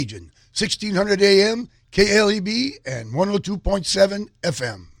Region, 1600 AM, KLEB, and 102.7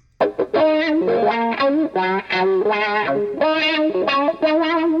 FM.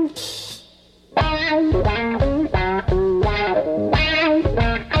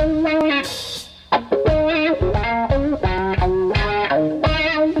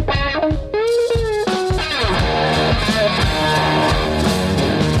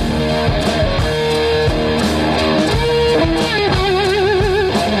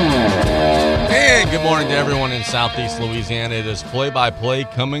 Good morning to everyone in Southeast Louisiana. It is play-by-play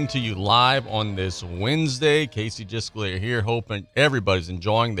coming to you live on this Wednesday. Casey Gisclair here, hoping everybody's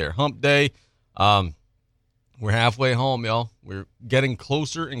enjoying their hump day. We're halfway home, y'all. We're getting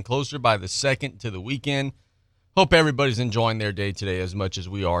closer and closer by the second to the weekend. Hope everybody's enjoying their day today as much as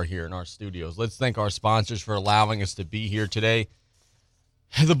we are here in our studios. Let's thank our sponsors for allowing us to be here today.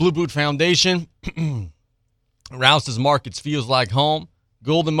 The Blue Boot Foundation, Rouse's Markets feels like home.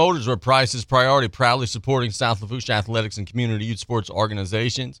 Golden Motors, where price is priority, proudly supporting South Lafourche athletics and community youth sports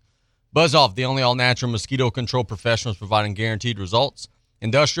organizations. Buzz Off, the only all-natural mosquito control professionals providing guaranteed results.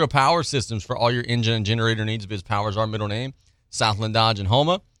 Industrial Power Systems for all your engine and generator needs. Biz Power is our middle name. Southland Dodge and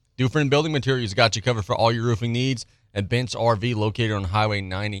Homa. Dufresne Building Materials got you covered for all your roofing needs. And Bent's RV, located on Highway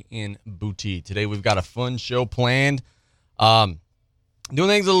 90 in Boutique. Today we've got a fun show planned. Doing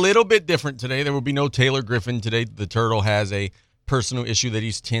things a little bit different today. There will be no Taylor Griffin today. The Turtle has a personal issue that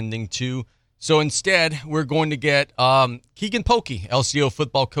he's tending to. So instead, we're going to get Keagan Polkey, LCO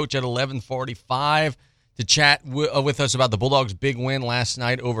football coach, at 11:45 to chat with us about the Bulldogs' big win last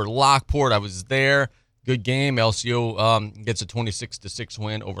night over Lockport. I was there. Good game. LCO gets a 26-6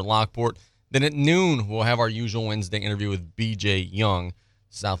 win over Lockport. Then at noon, we'll have our usual Wednesday interview with B.J. Young,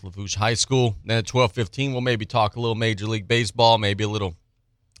 South Lafourche High School. Then at 12:15, we'll maybe talk a little Major League Baseball, maybe a little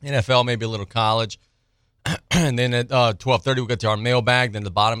NFL, maybe a little college. And then at 12:30, we'll get to our mailbag. Then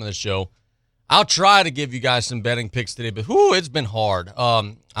the bottom of the show, I'll try to give you guys some betting picks today, but it's been hard.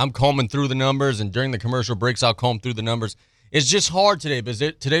 I'm combing through the numbers, and during the commercial breaks, I'll comb through the numbers. It's just hard today because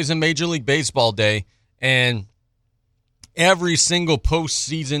today's a Major League Baseball day, and every single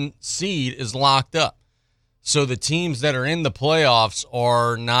postseason seed is locked up. So the teams that are in the playoffs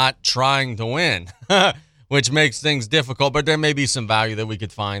are not trying to win, which makes things difficult, but there may be some value that we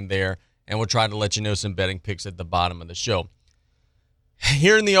could find there. And we'll try to let you know some betting picks at the bottom of the show.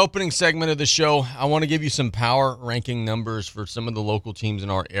 Here in the opening segment of the show, I want to give you some power ranking numbers for some of the local teams in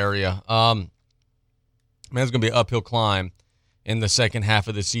our area. It's going to be an uphill climb in the second half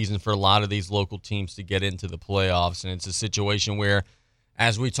of the season for a lot of these local teams to get into the playoffs. And it's a situation where,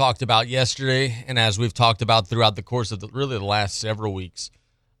 as we talked about yesterday and as we've talked about throughout the course of the last several weeks,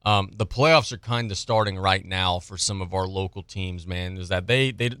 the playoffs are kind of starting right now for some of our local teams, man, is that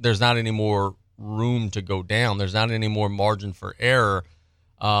there's not any more room to go down. There's not any more margin for error.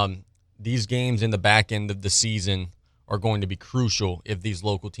 These games in the back end of the season are going to be crucial if these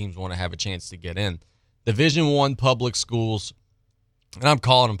local teams want to have a chance to get in. Division I public schools, and I'm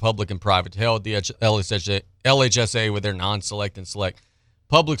calling them public and private. Hell, the LHSA with their non-select and select.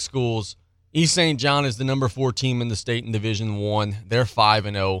 Public schools, East St. John is the number 4 team in the state in Division I. They're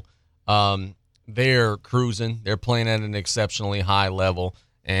 5-0. They're cruising. They're playing at an exceptionally high level,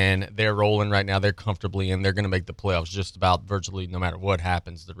 and they're rolling right now. They're comfortably in. They're going to make the playoffs just about virtually no matter what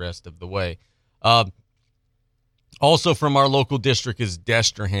happens the rest of the way. Also from our local district is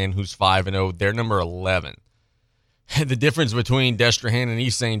Destrehan, who's 5-0. They're number 11. The difference between Destrehan and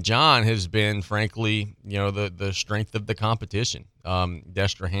East St. John has been, frankly, the strength of the competition.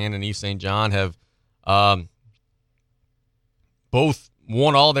 Destrehan and East St. John have both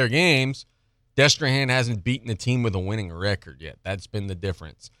won all their games. Destrehan hasn't beaten a team with a winning record yet. That's been the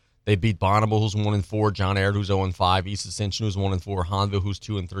difference. They beat Bonneville, who's 1-4, John Aird, who's 0-5, East Ascension, who's 1-4, Hanville, who's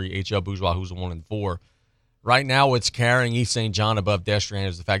 2-3, H.L. Bourgeois, who's 1-4. Right now, what's carrying East St. John above Destrehan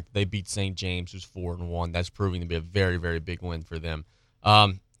is the fact that they beat St. James, who's 4-1. That's proving to be a very, very big win for them.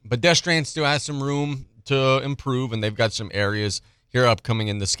 But Destrehan still has some room to improve, and they've got some areas here upcoming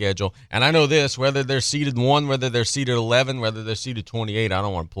in the schedule. And I know this, whether they're seeded 1, whether they're seeded 11, whether they're seeded 28, I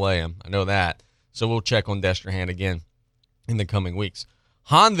don't want to play them. I know that. So we'll check on Destrehan again in the coming weeks.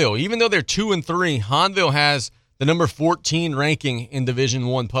 Hanville, even though they're 2-3, Hanville has the number 14 ranking in Division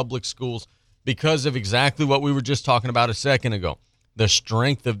I public schools because of exactly what we were just talking about a second ago, the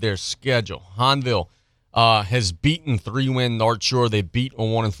strength of their schedule. Hanville has beaten 3-win North Shore. They beat a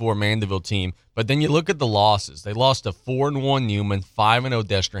 1-4 Mandeville team. But then you look at the losses. They lost to 4-1 Newman, 5-0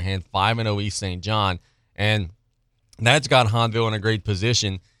 Destrehan, 5-0 East St. John. And that's got Hanville in a great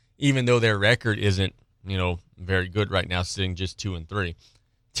position, even though their record isn't, very good right now, sitting just 2-3.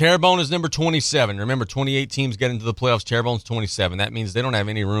 Terrebonne is number 27. Remember, 28 teams get into the playoffs. Terrebonne's 27. That means they don't have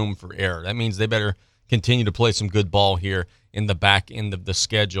any room for error. That means they better continue to play some good ball here in the back end of the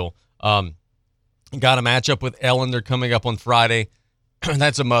schedule. Got a matchup with Ellender coming up on Friday.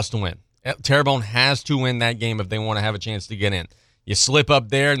 That's a must-win. Terrebonne has to win that game if they want to have a chance to get in. You slip up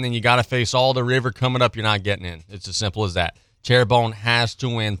there, and then you got to face Alder River coming up. You're not getting in. It's as simple as that. Terrebonne has to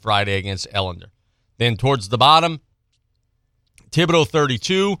win Friday against Ellender. Then towards the bottom, Thibodaux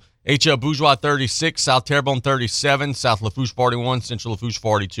 32, H.L. Bourgeois 36, South Terrebonne 37, South Lafourche 41, Central Lafourche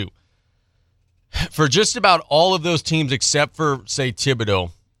 42. For just about all of those teams except for, say,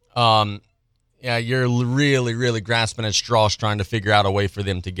 Thibodaux, you're really, really grasping at straws trying to figure out a way for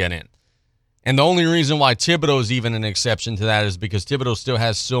them to get in. And the only reason why Thibodaux is even an exception to that is because Thibodaux still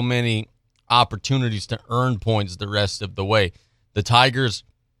has so many opportunities to earn points the rest of the way. The Tigers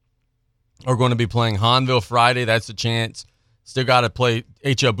are going to be playing Hanville Friday. That's a chance. Still got to play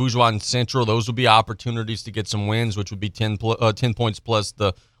H.L. Bourgeois and Central. Those will be opportunities to get some wins, which would be 10 points plus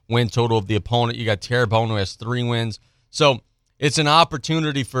the win total of the opponent. You got Terrebonne, who has 3 wins. So it's an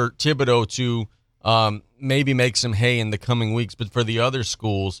opportunity for Thibodaux to maybe make some hay in the coming weeks. But for the other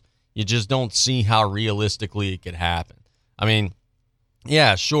schools, you just don't see how realistically it could happen. I mean,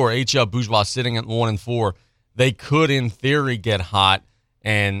 yeah, sure, H.L. Bourgeois sitting at 1-4. They could, in theory, get hot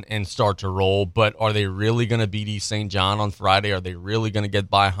and start to roll, but are they really going to beat East St. John on Friday? Are they really going to get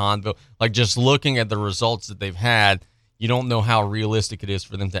by Hanville? Like, just looking at the results that they've had, you don't know how realistic it is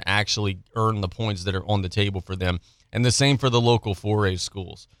for them to actually earn the points that are on the table for them. And the same for the local 4A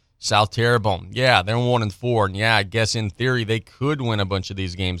schools. South Terrebonne, yeah, they're 1-4, and yeah, I guess in theory they could win a bunch of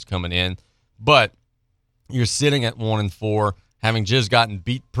these games coming in, but you're sitting at 1-4, having just gotten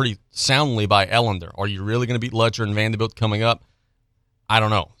beat pretty soundly by Ellender. Are you really going to beat Lutcher and Vanderbilt coming up? I don't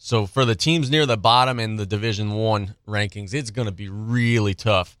know. So for the teams near the bottom in the Division I rankings, it's going to be really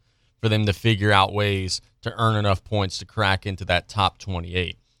tough for them to figure out ways to earn enough points to crack into that top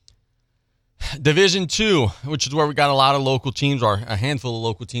 28. Division II, which is where we got a lot of local teams, or a handful of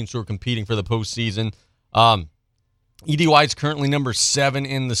local teams who are competing for the postseason. E.D. White's currently number 7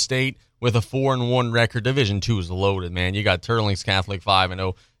 in the state with a 4-1 record. Division II is loaded, man. You got Turlings Catholic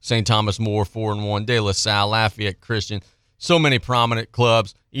 5-0, St. Thomas More 4-1, De La Salle, Lafayette Christian. So many prominent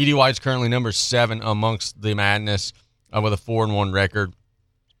clubs. E.D. White's currently number 7 amongst the madness with a 4-1 record.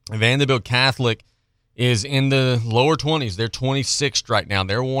 Vanderbilt Catholic is in the lower 20s. They're 26th right now.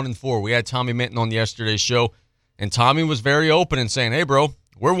 They're 1-4. We had Tommy Minton on yesterday's show, and Tommy was very open in saying, hey, bro,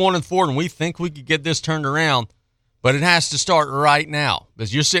 we're 1-4, and we think we could get this turned around, but it has to start right now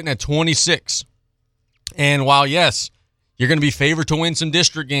because you're sitting at 26. And while, yes, you're going to be favored to win some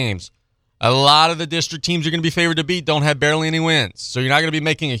district games, a lot of the district teams you're going to be favored to beat don't have barely any wins. So you're not going to be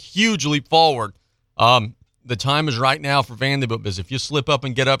making a huge leap forward. The time is right now for Vanderbilt because if you slip up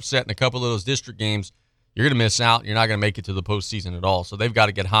and get upset in a couple of those district games, you're going to miss out. You're not going to make it to the postseason at all. So they've got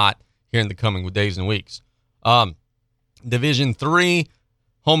to get hot here in the coming days and weeks. Division III,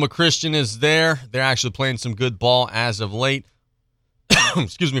 Houma Christian is there. They're actually playing some good ball as of late.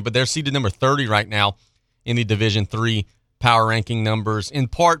 Excuse me, but they're seeded number 30 right now in the Division III power ranking numbers, in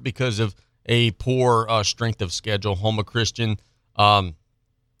part because of a poor strength of schedule. Houma Christian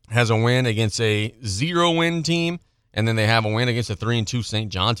has a win against a 0-win team, and then they have a win against a 3-2 St.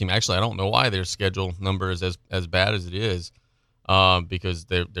 John team. Actually, I don't know why their schedule number is as bad as it is, because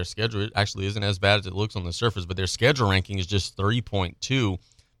their schedule actually isn't as bad as it looks on the surface, but their schedule ranking is just 3.2,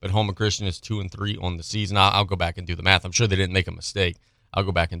 but Houma Christian is 2-3 on the season. I'll go back and do the math. I'm sure they didn't make a mistake. I'll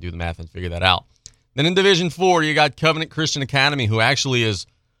go back and do the math and figure that out. Then in Division IV, you got Covenant Christian Academy, who actually is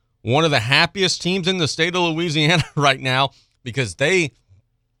one of the happiest teams in the state of Louisiana right now because they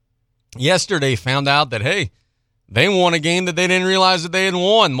yesterday found out that, hey, they won a game that they didn't realize that they had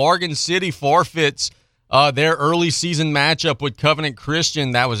won. Morgan City forfeits their early season matchup with Covenant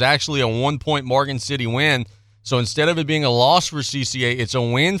Christian. That was actually a 1-point Morgan City win. So instead of it being a loss for CCA, it's a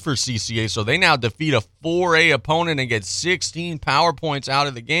win for CCA. So they now defeat a 4A opponent and get 16 power points out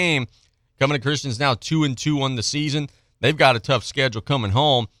of the game. Covenant Christian's now 2-2 on the season. They've got a tough schedule coming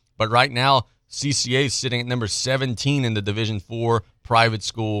home, but right now CCA is sitting at number 17 in the Division IV private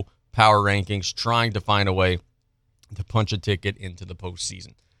school power rankings, trying to find a way to punch a ticket into the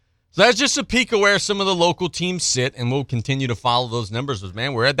postseason. So that's just a peek of where some of the local teams sit, and we'll continue to follow those numbers. But,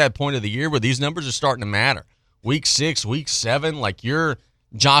 man, we're at that point of the year where these numbers are starting to matter. Week 6, Week 7, like you're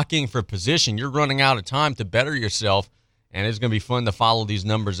jockeying for position. You're running out of time to better yourself, and it's going to be fun to follow these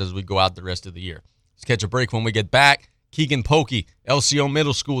numbers as we go out the rest of the year. Let's catch a break. When we get back, Keagan Polkey, LCO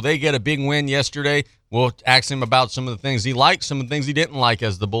Middle School, they get a big win yesterday. We'll ask him about some of the things he liked, some of the things he didn't like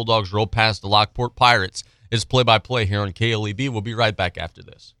as the Bulldogs roll past the Lockport Pirates. It's play-by-play here on KLEB. We'll be right back after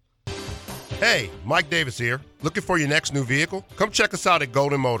this. Hey, Mike Davis here. Looking for your next new vehicle? Come check us out at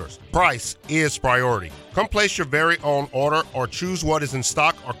Golden Motors. Price is priority. Come place your very own order or choose what is in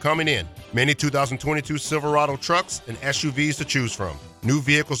stock or coming in. Many 2022 Silverado trucks and SUVs to choose from. New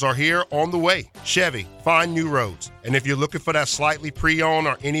vehicles are here on the way. Chevy, find new roads. And if you're looking for that slightly pre-owned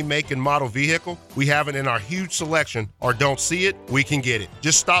or any make and model vehicle, we have it in our huge selection, or don't see it, we can get it.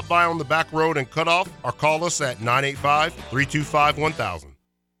 Just stop by on the back road and cut off or call us at 985-325-1000.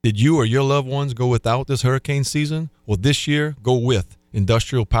 Did you or your loved ones go without this hurricane season? Well, this year, go with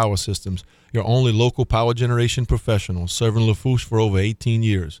Industrial Power Systems, your only local power generation professional, serving Lafourche for over 18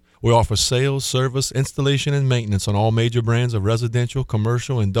 years. We offer sales, service, installation, and maintenance on all major brands of residential,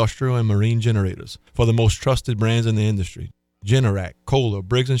 commercial, industrial, and marine generators for the most trusted brands in the industry. Generac, Kohler,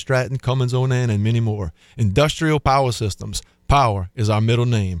 Briggs & Stratton, Cummins Onan, and many more. Industrial Power Systems. Power is our middle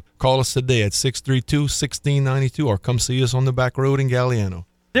name. Call us today at 632-1692 or come see us on the back road in Galliano.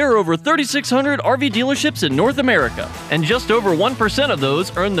 There are over 3,600 RV dealerships in North America, and just over 1% of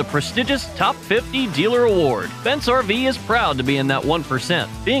those earn the prestigious Top 50 Dealer Award. Bent's RV is proud to be in that 1%.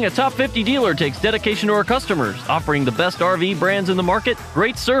 Being a Top 50 dealer takes dedication to our customers, offering the best RV brands in the market,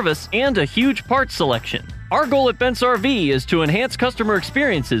 great service, and a huge parts selection. Our goal at Bent's RV is to enhance customer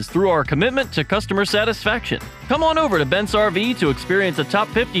experiences through our commitment to customer satisfaction. Come on over to Bent's RV to experience a Top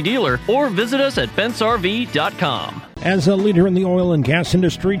 50 dealer or visit us at bentsrv.com. As a leader in the oil and gas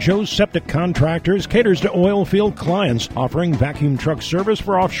industry, Joe's Septic Contractors caters to oil field clients, offering vacuum truck service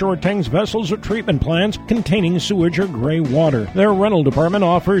for offshore tanks, vessels, or treatment plants containing sewage or gray water. Their rental department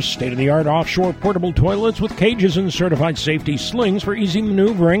offers state-of-the-art offshore portable toilets with cages and certified safety slings for easy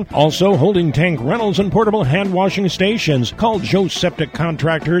maneuvering, also holding tank rentals and portable hand washing stations. Call Joe's Septic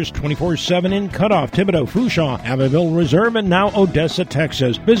Contractors 24/7 in Cutoff, Thibodaux, Fouchon, Abbeville Reserve, and now Odessa,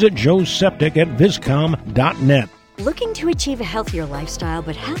 Texas. Visit Joe's Septic at viscom.net. Looking to achieve a healthier lifestyle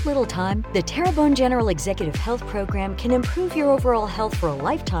but have little time? The Terrebonne General Executive Health Program can improve your overall health for a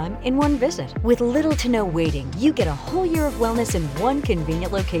lifetime in one visit. With little to no waiting, you get a whole year of wellness in one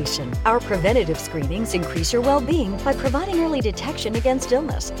convenient location. Our preventative screenings increase your well-being by providing early detection against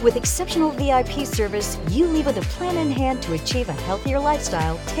illness. With exceptional VIP service, you leave with a plan in hand to achieve a healthier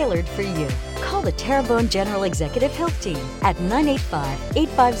lifestyle tailored for you. Call the Terrebonne General Executive Health Team at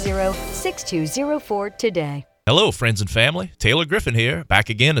 985-850-6204 today. Hello, friends and family. Taylor Griffin here, back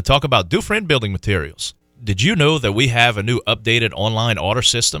again to talk about Dufresne Building Materials. Did you know that we have a new updated online order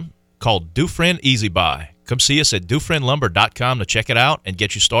system called Dufresne Easy Buy? Come see us at DufresneLumber.com to check it out and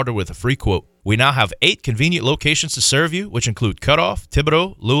get you started with a free quote. We now have 8 convenient locations to serve you, which include Cutoff,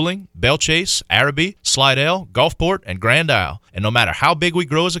 Thibodaux, Luling, Bellchase, Araby, Slidell, Gulfport, and Grand Isle. And no matter how big we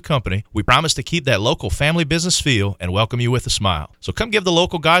grow as a company, we promise to keep that local family business feel and welcome you with a smile. So come give the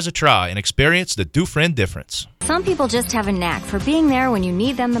local guys a try and experience the Dufresne difference. Some people just have a knack for being there when you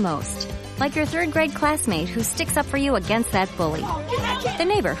need them the most. Like your third grade classmate who sticks up for you against that bully. The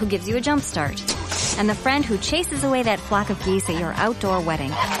neighbor who gives you a jump start. And the friend who chases away that flock of geese at your outdoor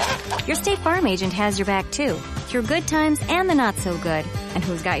wedding. Your State Farm agent has your back too, through good times and the not so good. And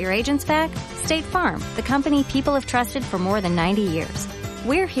who's got your agent's back? State Farm, the company people have trusted for more than 90 years.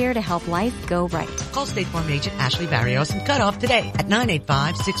 We're here to help life go right. Call State Farm agent Ashley Barrios and Cutoff today at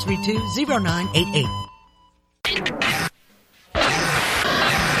 985-632-0988.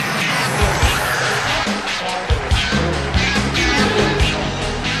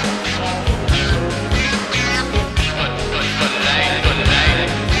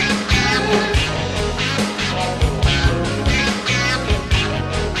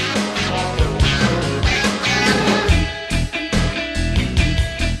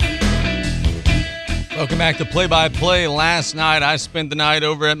 Welcome back to Play-by-Play. Last night, I spent the night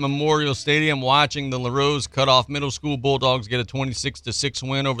over at Memorial Stadium watching the LaRose Cutoff Middle School Bulldogs get a 26-6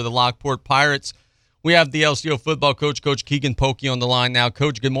 win over the Lockport Pirates. We have the LCO football coach, Coach Keagan Polkey, on the line now.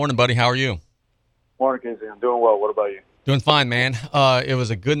 Coach, good morning, buddy. How are you? Morning, Casey. I'm doing well. What about you? Doing fine, man. It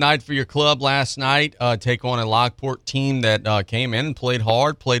was a good night for your club last night. Take on a Lockport team that came in and played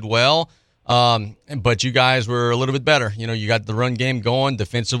hard, played well. But you guys were a little bit better. You know, you got the run game going.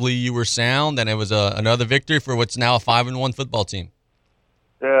 Defensively, you were sound, and it was another victory for what's now a 5-1 football team.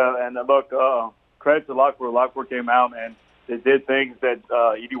 Yeah, and look, credit to Lockport. Lockport came out and they did things that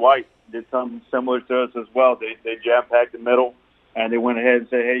Edie White did something similar to us as well. They jam-packed the middle, and they went ahead and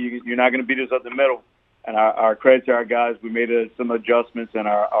said, hey, you're not going to beat us up the middle. And our credit to our guys, we made some adjustments, and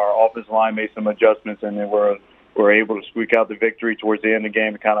our offensive line made some adjustments, and then we're able to squeak out the victory towards the end of the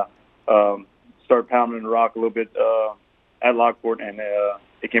game and kind of start pounding the rock a little bit at Lockport, and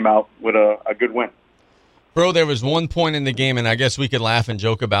it came out with a good win. Bro, there was one point in the game, and I guess we could laugh and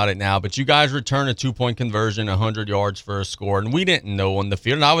joke about it now, but you guys returned a 2-point conversion, 100 yards for a score, and we didn't know on the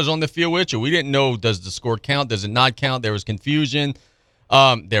field. And I was on the field with you. We didn't know, does the score count? Does it not count? There was confusion.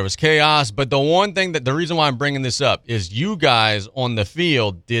 There was chaos. But the one thing the reason why I'm bringing this up is you guys on the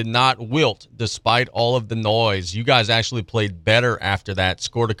field did not wilt despite all of the noise. You guys actually played better after that,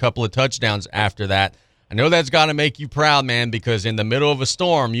 scored a couple of touchdowns after that. I know that's got to make you proud, man, because in the middle of a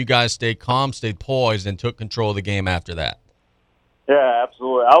storm, you guys stayed calm, stayed poised, and took control of the game after that. Yeah,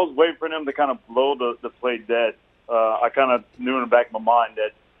 absolutely. I was waiting for them to kind of blow the play dead. I kind of knew in the back of my mind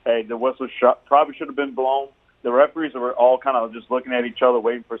that, hey, the whistle probably should have been blown. The referees were all kind of just looking at each other,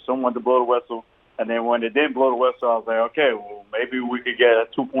 waiting for someone to blow the whistle. And then when they didn't blow the whistle, I was like, okay, well, maybe we could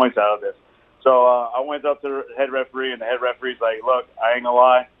get 2 points out of this. So I went up to the head referee, and the head referee's like, look, I ain't going to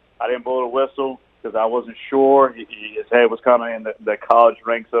lie, I didn't blow the whistle because I wasn't sure. His head was kind of in the college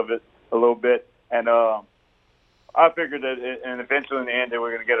ranks of it a little bit. And I figured that, and eventually in the end, they were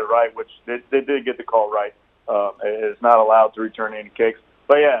going to get it right, which they did get the call right. It's not allowed to return any kicks.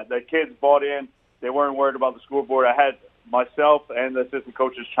 But, yeah, the kids bought in. They weren't worried about the scoreboard. I had myself and the assistant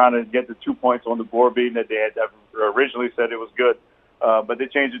coaches trying to get the 2 points on the board, being that they had originally said it was good. But they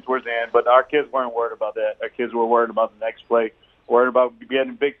changed it towards the end. But our kids weren't worried about that. Our kids were worried about the next play, worried about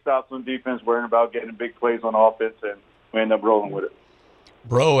getting big stops on defense, worried about getting big plays on offense, and we ended up rolling with it.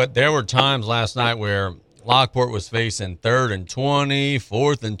 Bro, there were times last night where Lockport was facing 3rd and 20,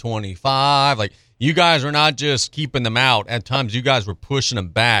 4th and 25. Like, you guys were not just keeping them out. At times, you guys were pushing them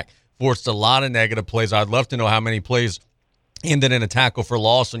back, forced a lot of negative plays. I'd love to know how many plays ended in a tackle for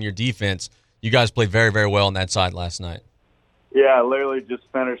loss on your defense. You guys played very, very well on that side last night. Yeah, I literally just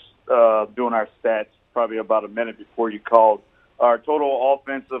finished doing our stats probably about a minute before you called. Our total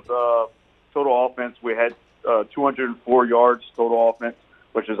offense, we had 204 yards total offense,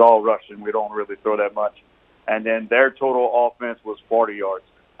 which is all rushing. We don't really throw that much. And then their total offense was 40 yards.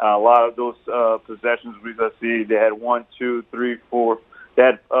 A lot of those possessions let's see, they had 1, 2, 3, 4. They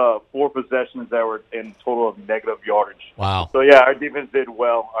had 4 possessions that were in total of negative yardage. Wow. So, yeah, our defense did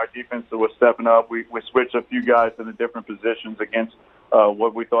well. Our defense was stepping up. We switched a few guys into different positions against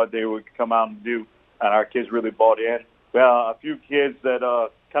what we thought they would come out and do, and our kids really bought in. Well, a few kids that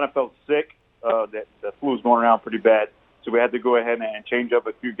kind of felt sick. The flu was going around pretty bad. So we had to go ahead and change up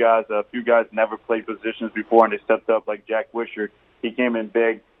a few guys. A few guys never played positions before, and they stepped up, like Jack Wisher. He came in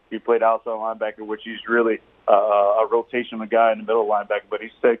big. He played outside linebacker, which he's really a rotational guy in the middle linebacker, but he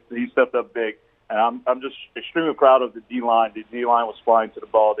stepped up big. And I'm just extremely proud of the D-line. The D-line was flying to the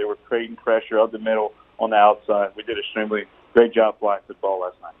ball. They were creating pressure up the middle on the outside. We did extremely great job flying to the ball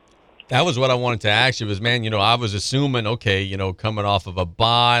last night. That was what I wanted to ask you was, man, I was assuming, okay, coming off of a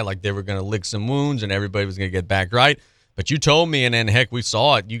bye, like they were going to lick some wounds and everybody was going to get back right. But you told me, and then, heck, we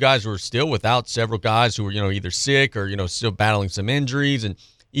saw it. You guys were still without several guys who were, either sick or, still battling some injuries. And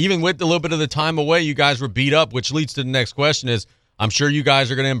even with a little bit of the time away, you guys were beat up, which leads to the next question is, I'm sure you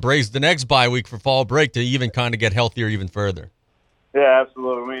guys are going to embrace the next bye week for fall break to even kind of get healthier even further. Yeah,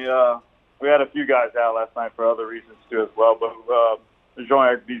 absolutely. We had a few guys out last night for other reasons, too, as well. But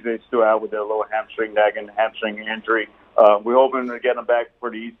Jean-Eric Bizet is still out with a little hamstring injury. We're hoping to get him back for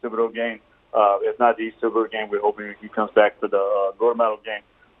the East Thibodeau game. If not the East Thibodeau game, we're hoping he comes back for the gold medal game.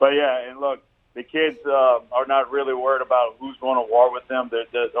 But, yeah, and look, the kids are not really worried about who's going to war with them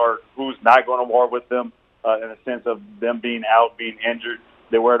or who's not going to war with them in the sense of them being out, being injured.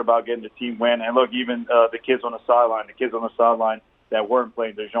 They're worried about getting the team win. And, look, even the kids on the sideline that weren't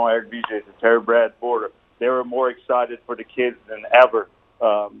playing, the Jean-Eric Bizet, the Terry Brad Porter, they were more excited for the kids than ever.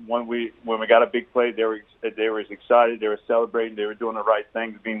 When we got a big play, they were excited. They were celebrating. They were doing the right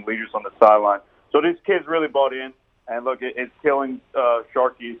things, being leaders on the sideline. So these kids really bought in. And, look, it's killing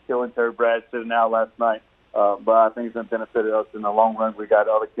Sharkey. It's killing Terry Brad sitting out last night. But I think it's going to benefit us in the long run. We got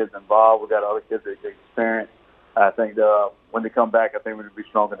other kids involved. We got other kids that get experience. I think when they come back, I think we're going to be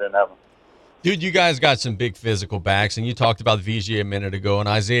stronger than ever. Dude, you guys got some big physical backs, and you talked about VJ a minute ago, and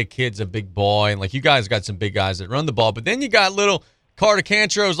Isaiah Kidd's a big boy, and, you guys got some big guys that run the ball. But then you got little Carter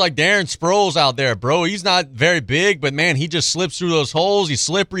Cantros like Darren Sproles out there, bro. He's not very big, but, man, he just slips through those holes. He's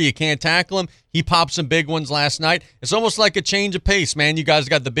slippery. You can't tackle him. He popped some big ones last night. It's almost like a change of pace, man. You guys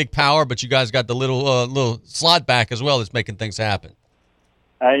got the big power, but you guys got the little slot back as well that's making things happen.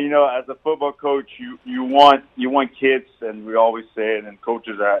 And, as a football coach, you want kids, and we always say it, and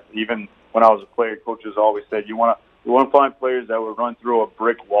coaches even – when I was a player, coaches always said you want to find players that would run through a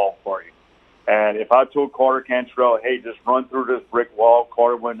brick wall for you. And if I told Carter Cantrell, hey, just run through this brick wall,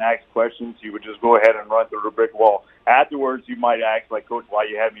 Carter wouldn't ask questions. He would just go ahead and run through the brick wall. Afterwards, you might ask, like, Coach, why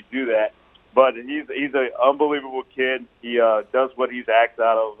you had me do that? But he's an unbelievable kid. He does what he's asked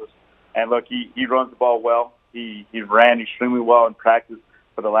out of us. And look, he runs the ball well. He ran extremely well in practice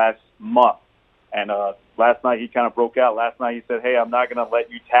for the last month. And last night he kind of broke out. Last night he said, hey, I'm not going to let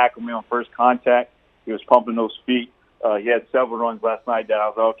you tackle me on first contact. He was pumping those feet. He had several runs last night that I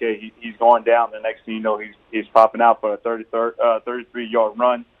was like, okay, he's going down. The next thing you know, he's popping out for a 33-yard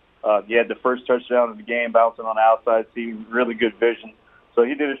run. He had the first touchdown of the game, bouncing on the outside, seeing really good vision. So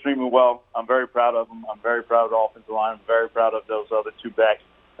he did extremely well. I'm very proud of him. I'm very proud of the offensive line. I'm very proud of those other two backs.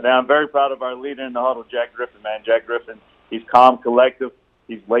 And I'm very proud of our leader in the huddle, Jack Griffin, man. Jack Griffin, he's calm, collective.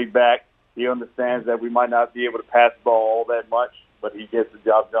 He's laid back. He understands that we might not be able to pass the ball all that much, but he gets the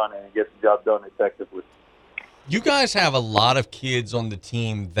job done, and he gets the job done effectively. You guys have a lot of kids on the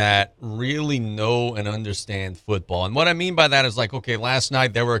team that really know and understand football. And what I mean by that is like, okay, last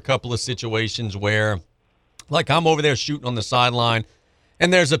night there were a couple of situations where, like, I'm over there shooting on the sideline,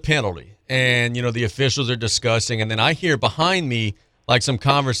 and there's a penalty. And, you know, the officials are discussing, and then I hear behind me, like, some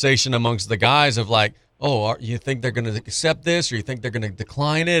conversation amongst the guys of like, oh, you think they're going to accept this or you think they're going to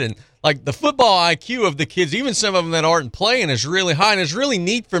decline it? And, like, the football IQ of the kids, even some of them that aren't playing, is really high. And it's really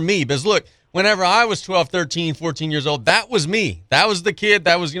neat for me because, look, whenever I was 12, 13, 14 years old, that was me. That was the kid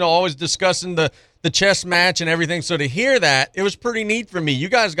that was, you know, always discussing the chess match and everything. So to hear that, it was pretty neat for me. You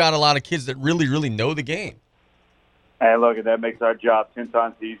guys got a lot of kids that really, really know the game. And look, that makes our job 10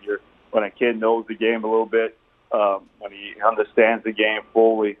 times easier when a kid knows the game a little bit, when he understands the game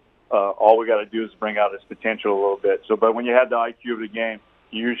fully. All we got to do is bring out his potential a little bit. So, but when you have the IQ of the game,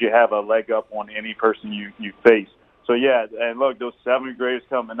 you usually have a leg up on any person you face. So, yeah, and look, those 7th graders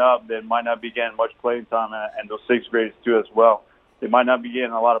coming up, they might not be getting much playing time, and those 6th graders too as well. They might not be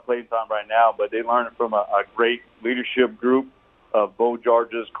getting a lot of playing time right now, but they learn from a great leadership group of Bo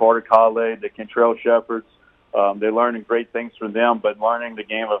Georges, Carter Colley, the Kentrell Shepherds. They're learning great things from them, but learning the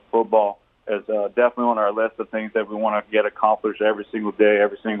game of football is definitely on our list of things that we want to get accomplished every single day,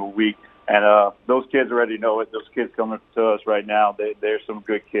 every single week. And those kids already know it. Those kids coming to us right now, they're some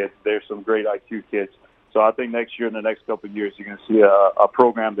good kids. They're some great IQ kids. So I think next year, in the next couple of years, you're going to see a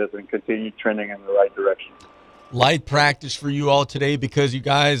program that's going to continue trending in the right direction. Light practice for you all today because you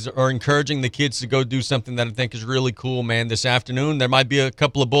guys are encouraging the kids to go do something that I think is really cool, man. This afternoon, there might be a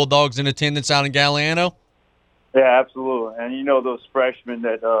couple of Bulldogs in attendance out in Galliano. Yeah, absolutely. And you know those freshmen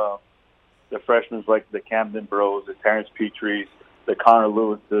that the freshmen like the Camden Bros, the Terrence Petries, the Connor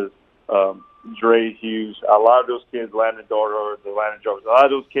Lewises, Dre Hughes, a lot of those kids, Landon Dorter, the Landon Jarvis, a lot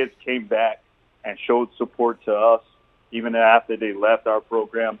of those kids came back and showed support to us even after they left our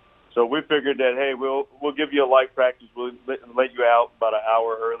program. So we figured that, hey, we'll give you a light practice. We'll let you out about an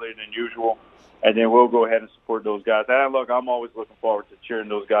hour earlier than usual, and then we'll go ahead and support those guys. And look, I'm always looking forward to cheering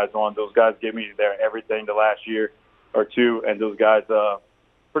those guys on. Those guys gave me their everything the last year or two, and those guys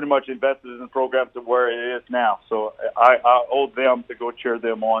pretty much invested in the program to where it is now. So I owe them to go cheer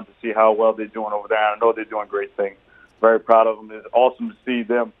them on to see how well they're doing over there. I know they're doing great things. Very proud of them. It's awesome to see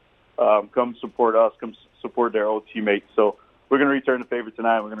them come support us, come support their old teammates. So we're going to return the favor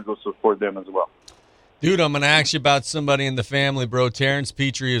tonight. We're going to go support them as well. Dude, I'm going to ask you about somebody in the family, bro. Terrence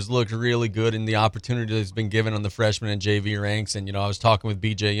Petrie has looked really good in the opportunity that's been given on the freshman and JV ranks. And, you know, I was talking with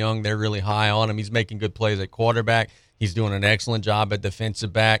BJ Young. They're really high on him. He's making good plays at quarterback. He's doing an excellent job at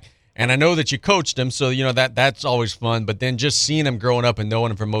defensive back. And I know that you coached him, so, you know, that's always fun. But then just seeing him growing up and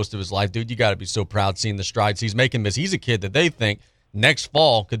knowing him for most of his life, dude, you got to be so proud seeing the strides he's making. Because he's a kid that they think next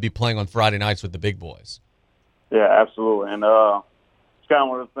fall could be playing on Friday nights with the big boys. Yeah, absolutely. And it's kind of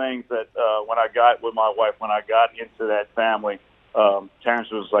one of the things that when I got with my wife, when I got into that family, Terrence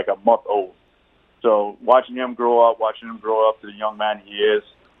was like a month old. So watching him grow up to the young man he is,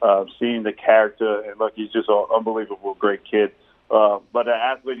 seeing the character, and look, he's just an unbelievable, great kid. But an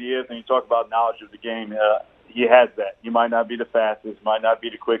athlete he is, and you talk about knowledge of the game, he has that. He might not be the fastest, might not be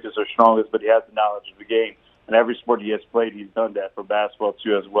the quickest or strongest, but he has the knowledge of the game. And every sport he has played, he's done that. For basketball,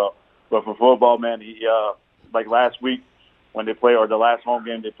 too, as well. But for football, man, he like last week when they played, or the last home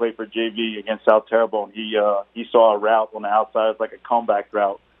game they played for JV against South Terrebonne, he saw a route on the outside. It's like a comeback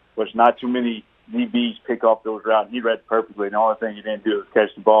route, which not too many DBs pick off those routes. He read it perfectly. The only thing he didn't do was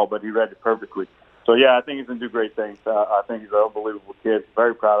catch the ball, but he read it perfectly. So, yeah, I think he's going to do great things. I think he's an unbelievable kid.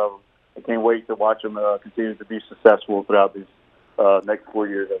 Very proud of him. I can't wait to watch him continue to be successful throughout these next 4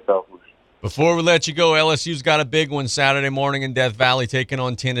 years at South Lafourche. Before we let you go, LSU's got a big one Saturday morning in Death Valley taking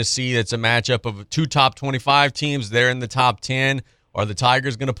on Tennessee. That's a matchup of two top 25 teams. They're in the top 10. Are the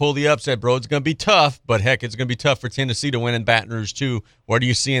Tigers going to pull the upset, bro? It's going to be tough, but, heck, it's going to be tough for Tennessee to win in Baton Rouge, too. What are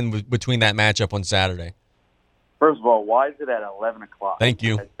you seeing between that matchup on Saturday? First of all, why is it at 11 o'clock? Thank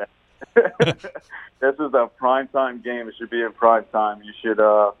you. This is a primetime game. It should be in prime time. You should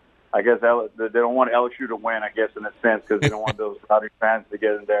I guess they don't want LSU to win, I guess, in a sense, because they don't want those rowdy fans to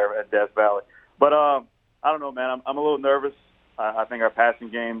get in there at Death Valley. But I don't know, man. I'm a little nervous. I think our passing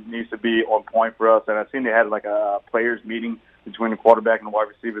game needs to be on point for us. And I've seen they had like a players meeting between the quarterback and the wide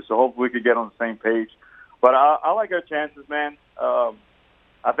receiver, so hopefully we could get on the same page. But I like our chances, man. I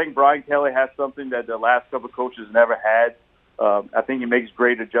think Brian Kelly has something that the last couple of coaches never had. I think he makes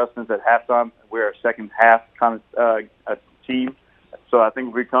great adjustments at halftime. We're a second half kind of a team. So I think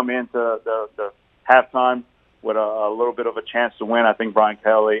if we come into the halftime with a little bit of a chance to win, I think Brian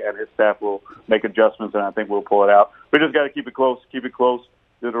Kelly and his staff will make adjustments, and I think we'll pull it out. We just got to keep it close,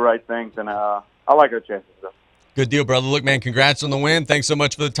 do the right things, and I like our chances, though. Good deal, brother. Look, man, congrats on the win. Thanks so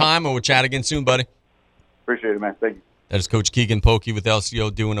much for the time, and we'll chat again soon, buddy. Appreciate it, man. Thank you. That is Coach Keagan Polkey with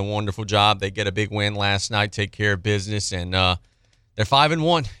LCO doing a wonderful job. They get a big win last night, take care of business, and they're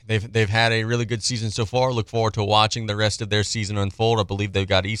 5-1. They've had a really good season so far. Look forward to watching the rest of their season unfold. I believe they've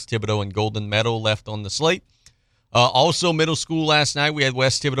got East Thibodeau and Golden Meadow left on the slate. Also, middle school last night, we had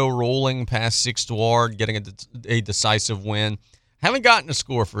West Thibodeau rolling past 6-Ward, getting a decisive win. Haven't gotten a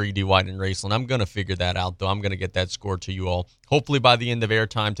score for E.D. White and Raceland. I'm going to figure that out, though. I'm going to get that score to you all, hopefully by the end of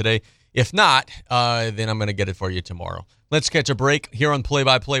airtime today. If not, then I'm going to get it for you tomorrow. Let's catch a break here on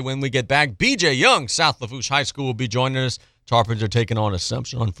Play-by-Play. When we get back, B.J. Young, South Lafourche High School, will be joining us. Tarpons are taking on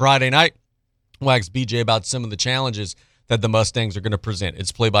Assumption on Friday night. We'll ask B.J. about some of the challenges that the Mustangs are going to present.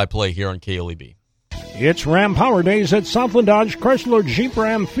 It's Play-by-Play here on KLEB. It's Ram Power Days at Southland Dodge, Chrysler, Jeep,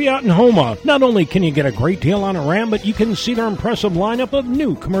 Ram, Fiat, and Homa. Not only can you get a great deal on a Ram, but you can see their impressive lineup of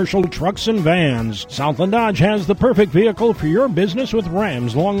new commercial trucks and vans. Southland Dodge has the perfect vehicle for your business with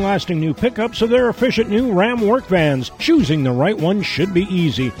Ram's long-lasting new pickups or their efficient new Ram work vans. Choosing the right one should be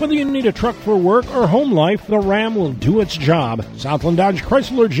easy. Whether you need a truck for work or home life, the Ram will do its job. Southland Dodge,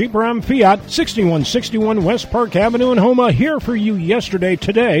 Chrysler, Jeep, Ram, Fiat, 6161 West Park Avenue in Homa, here for you yesterday,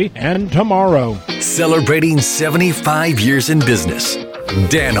 today, and tomorrow. Celebrating 75 years in business,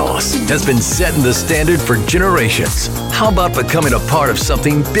 Danos has been setting the standard for generations. How about becoming a part of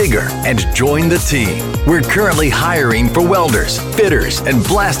something bigger and join the team? We're currently hiring for welders, fitters, and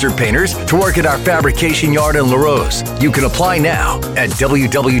blaster painters to work at our fabrication yard in LaRose. You can apply now at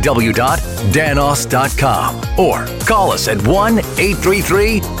www.danos.com or call us at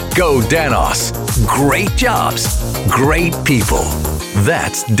 1-833-GO-DANOS. Great jobs, great people.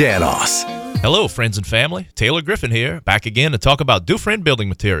 That's Danos. Hello, friends and family. Taylor Griffin here, back again to talk about Dufresne Building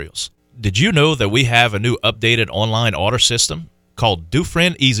Materials. Did you know that we have a new updated online order system called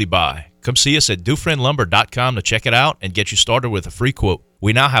Dufresne Easy Buy? Come see us at DufresneLumber.com to check it out and get you started with a free quote.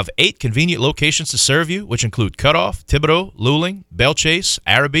 We now have 8 convenient locations to serve you, which include Cutoff, Thibodeau, Luling, Bellchase,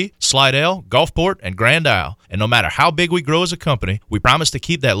 Araby, Slidell, Gulfport, and Grand Isle. And no matter how big we grow as a company, we promise to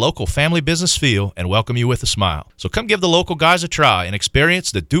keep that local family business feel and welcome you with a smile. So come give the local guys a try and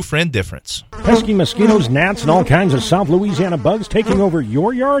experience the Dufresne difference. Pesky mosquitoes, gnats, and all kinds of South Louisiana bugs taking over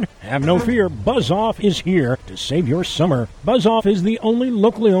your yard? Have no fear, Buzz Off is here to save your summer. Buzz Off is the only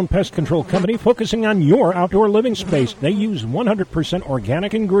locally owned pest control company focusing on your outdoor living space. They use 100% organic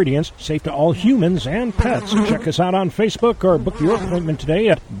ingredients, safe to all humans and pets. Check us out on Facebook or book your appointment today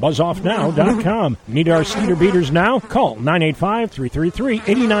at buzzoffnow.com. Need our skeeter beaters now? Call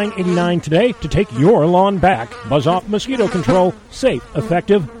 985-333-8989 today to take your lawn back. Buzz Off Mosquito Control. Safe,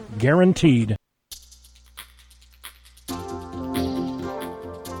 effective, guaranteed.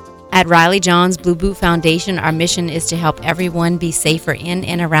 At Riley John's Blue Boot Foundation, our mission is to help everyone be safer in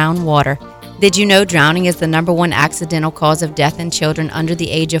and around water. Did you know drowning is the #1 accidental cause of death in children under the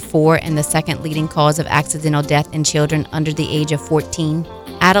age of 4 and the second leading cause of accidental death in children under the age of 14?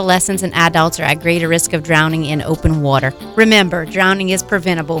 Adolescents and adults are at greater risk of drowning in open water. Remember, drowning is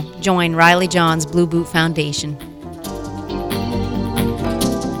preventable. Join Riley John's Blue Boot Foundation.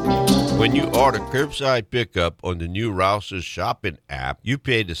 When you order curbside pickup on the new Rouse's shopping app, you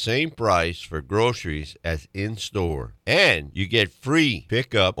pay the same price for groceries as in-store. And you get free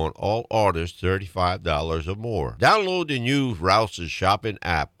pickup on all orders $35 or more. Download the new Rouse's shopping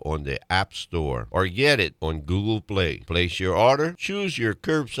app on the App Store or get it on Google Play. Place your order, choose your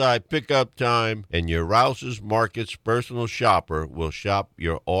curbside pickup time, and your Rouse's Markets personal shopper will shop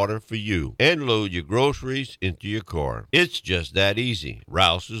your order for you and load your groceries into your car. It's just that easy.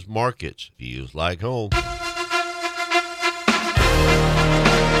 Rouse's Markets. Feels like home.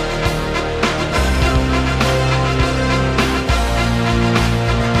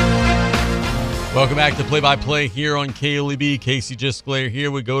 Welcome back to Play-by-Play here on KLEB. Casey Gisclair here.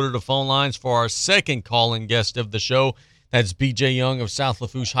 We go to the phone lines for our second call-in guest of the show. That's B.J. Young of South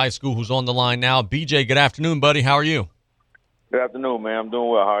Lafourche High School, who's on the line now. B.J., good afternoon, buddy. How are you? Good afternoon, man. I'm doing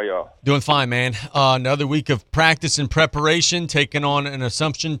well. How are y'all? Doing fine, man. Another week of practice and preparation, taking on an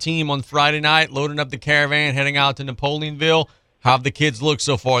Assumption team on Friday night, loading up the caravan, heading out to Napoleonville. How have the kids looked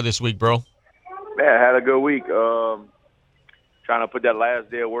so far this week, bro? Man, I had a good week. Trying to put that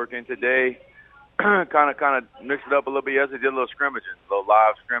last day of work in today. kind of mixed it up a little bit yesterday. Did a little scrimmaging, a little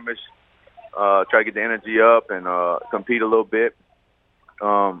live scrimmage. Try to get the energy up and compete a little bit.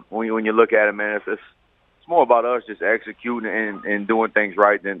 When you look at it, man, it's more about us just executing and doing things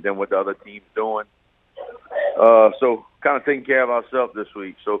right than what the other team's doing. So kind of taking care of ourselves this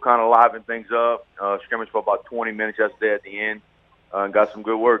week. So kind of liven things up. Scrimmage for about 20 minutes yesterday at the end. And got some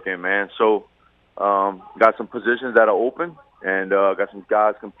good work in, man. So got some positions that are open and got some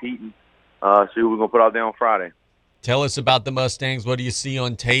guys competing. See who we're going to put out there on Friday. Tell us about the Mustangs. What do you see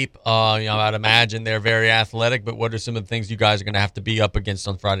on tape? I'd imagine they're very athletic, but what are some of the things you guys are going to have to be up against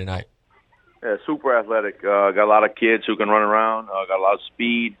on Friday night? Yeah, super athletic. Got a lot of kids who can run around. Got a lot of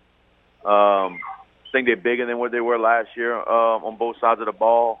speed. I think they're bigger than what they were last year on both sides of the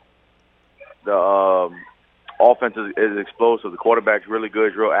ball. The offense is explosive. The quarterback's really good.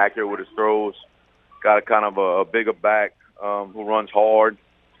 He's real accurate with his throws. Got a kind of a bigger back who runs hard.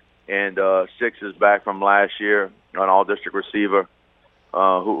 And Six is back from last year, an all-district receiver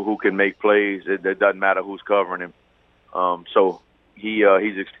who can make plays. It doesn't matter who's covering him. So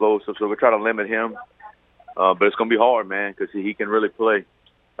he's explosive. So we're trying to limit him. But it's going to be hard, man, because he can really play.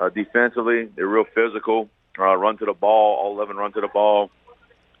 Defensively, they're real physical. Run to the ball. All 11 run to the ball.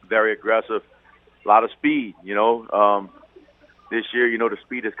 Very aggressive. A lot of speed, This year, the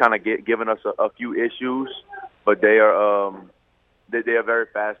speed has kind of given us a few issues. But they are they're a very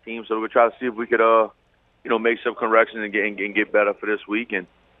fast team. So we're trying to see if we could, make some corrections and get better for this week. And,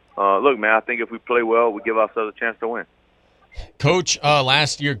 look, man, I think if we play well, we give ourselves a chance to win. Coach,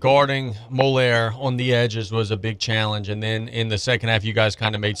 last year guarding Molaire on the edges was a big challenge, and then in the second half you guys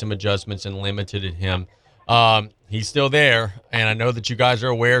kind of made some adjustments and limited him. He's still there, and I know that you guys are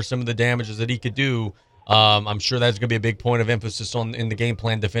aware of some of the damages that he could do. I'm sure that's going to be a big point of emphasis in the game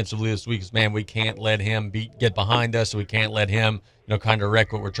plan defensively this week. Man, we can't let him get behind us, so we can't let him kind of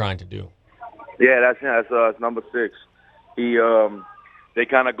wreck what we're trying to do. Yeah, that's number 6. They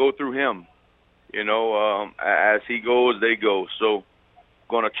kind of go through him. As he goes, they go. So,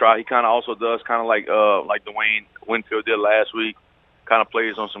 going to try. He kind of also does kind of like Dwayne Winfield did last week. Kind of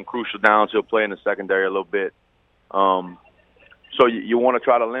plays on some crucial downs. He'll play in the secondary a little bit. So you want to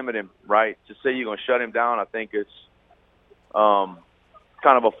try to limit him, right? To say you're going to shut him down, I think it's kind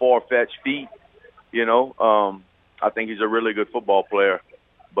of a far-fetched feat. I think he's a really good football player.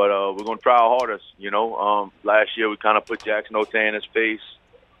 But we're going to try our hardest. Last year we kind of put Jackson Otay in his face.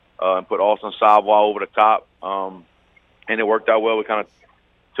 And put Austin Savoy over the top, and it worked out well. We kind of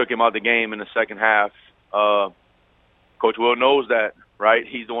took him out of the game in the second half. Coach Will knows that, right?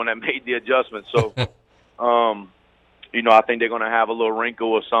 He's the one that made the adjustment. So, I think they're going to have a little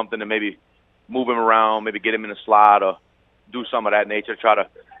wrinkle or something to maybe move him around, maybe get him in a slot or do some of that nature, try to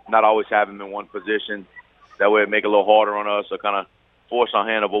not always have him in one position. That way it make it a little harder on us or kind of force our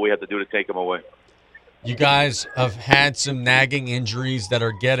hand of what we have to do to take him away. You guys have had some nagging injuries that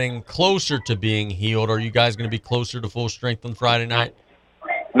are getting closer to being healed. Are you guys going to be closer to full strength on Friday night?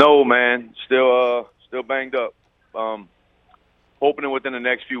 No, man. Still banged up. Hoping within the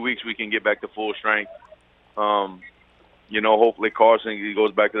next few weeks we can get back to full strength. Hopefully Carson, he's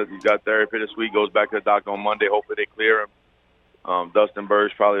got therapy this week, goes back to the doctor on Monday. Hopefully they clear him. Dustin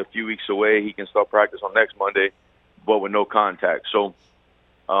Bird's probably a few weeks away. He can start practice on next Monday, but with no contact. So,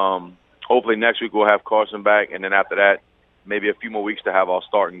 hopefully next week we'll have Carson back, and then after that, maybe a few more weeks to have our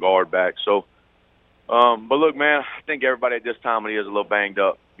starting guard back. So, but look, man, I think everybody at this time of the year is a little banged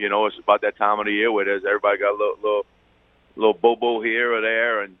up. It's about that time of the year where everybody got a little bobo here or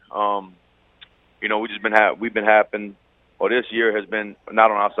there, and this year has been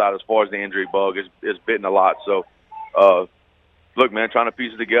not on our side as far as the injury bug. It's bitten a lot. So, look, man, trying to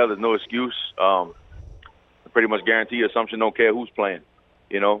piece it together, there's no excuse. I pretty much guarantee Assumption don't care who's playing.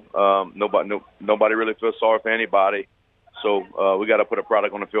 Nobody really feels sorry for anybody. So we got to put a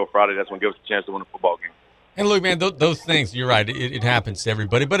product on the field Friday. That's going to give us a chance to win a football game. And look, man, those things, you're right. It happens to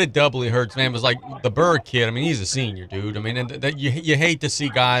everybody, but it doubly hurts, man. It was like the Bird kid. I mean, he's a senior, dude. I mean, and you hate to see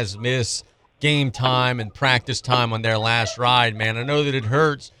guys miss game time and practice time on their last ride, man. I know that it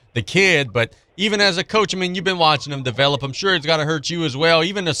hurts the kid, but even as a coach, I mean, you've been watching him develop. I'm sure it's got to hurt you as well,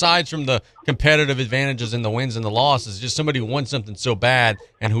 even aside from the competitive advantages and the wins and the losses. Just somebody who wants something so bad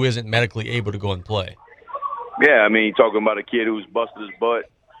and who isn't medically able to go and play. Yeah, I mean, you're talking about a kid who's busted his butt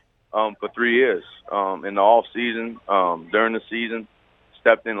for 3 years in the off season, during the season,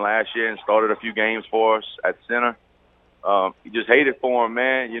 stepped in last year and started a few games for us at center. you just hate it for him,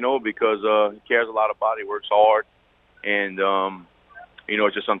 man, because he cares a lot about it, he works hard, and,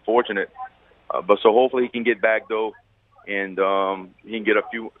 it's just unfortunate. But so hopefully he can get back, though, and he can get a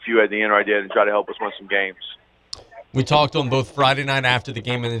few at the end right there and try to help us win some games. We talked on both Friday night after the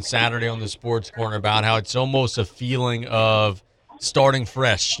game and then Saturday on the Sports Corner about how it's almost a feeling of starting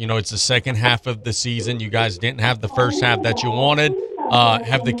fresh. It's the second half of the season. You guys didn't have the first half that you wanted.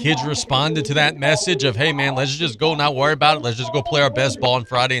 Have the kids responded to that message of, hey, man, let's just go, not worry about it. Let's just go play our best ball on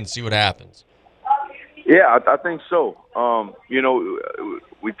Friday and see what happens? Yeah, I think so.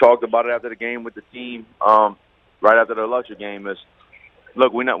 We talked about it after the game with the team, right after the Luxor game.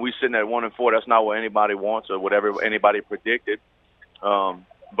 Look, we sitting at 1-4. That's not what anybody wants or whatever anybody predicted.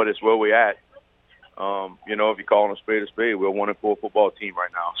 But it's where we're at. If you call them a spade, we're a 1-4 football team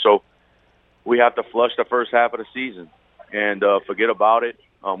right now. So we have to flush the first half of the season and forget about it.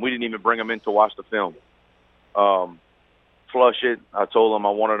 We didn't even bring them in to watch the film. Flush it. I told them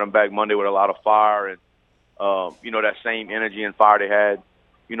I wanted them back Monday with a lot of fire and, that same energy and fire they had,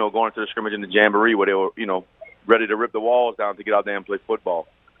 going to the scrimmage in the Jamboree where they were, ready to rip the walls down to get out there and play football.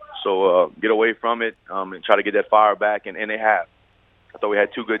 So get away from it and try to get that fire back, and they have. I thought we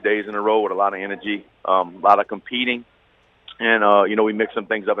had 2 good days in a row with a lot of energy, a lot of competing, and, we mixed some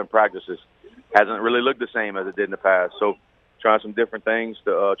things up in practices. Hasn't really looked the same as it did in the past. So trying some different things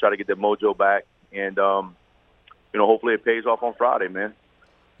to try to get that mojo back, and, hopefully it pays off on Friday, man.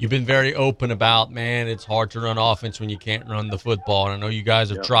 You've been very open about, man, it's hard to run offense when you can't run the football. And I know you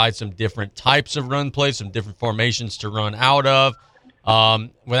guys have tried some different types of run plays, some different formations to run out of.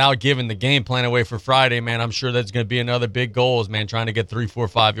 Without giving the game plan away for Friday, man, I'm sure that's going to be another big goal is, man, trying to get 3, 4,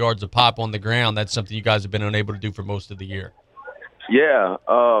 5 yards of pop on the ground. That's something you guys have been unable to do for most of the year. Yeah.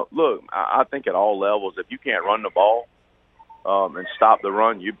 Look, I think at all levels, if you can't run the ball and stop the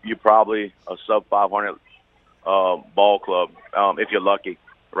run, you're probably a sub-500 ball club if you're lucky.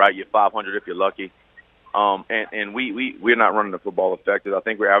 Right, you're 500 if you're lucky, and we're not running the football effective. I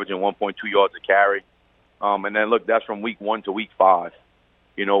think we're averaging 1.2 yards a carry, and then look, that's from week 1 to week 5,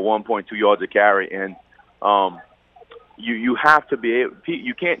 1.2 yards a carry, and you have to be able.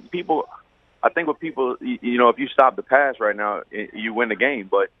 You can't people. I think with people, if you stop the pass right now, you win the game,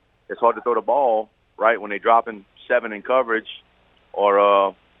 but it's hard to throw the ball right when they're dropping 7 in coverage,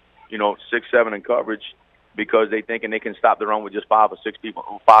 or 6, 7 in coverage. Because they thinking they can stop the run with just 5 or 6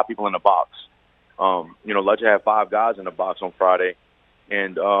 people, 5 people in the box. Luxor had 5 guys in the box on Friday,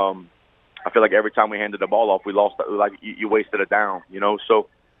 and I feel like every time we handed the ball off, we lost. Like you wasted a down, So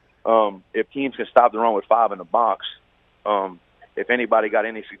if teams can stop the run with 5 in the box, if anybody got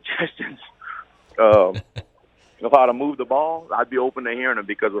any suggestions of how to move the ball, I'd be open to hearing them.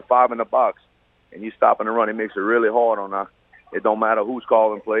 Because with 5 in the box and you stopping the run, it makes it really hard on us. It don't matter who's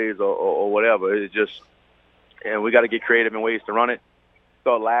calling plays or whatever. It's just. And we got to get creative in ways to run it.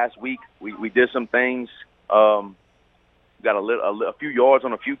 So last week we did some things, got a few yards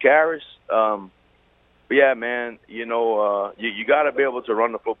on a few carries. But yeah, man, you got to be able to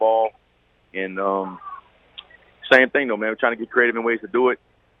run the football. And same thing though, man. We're trying to get creative in ways to do it.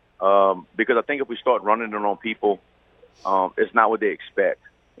 Because I think if we start running it on people, it's not what they expect,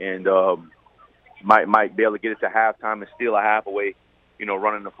 and might be able to get it to halftime and steal a half away,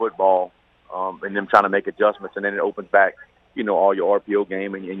 running the football. And them trying to make adjustments, and then it opens back, all your RPO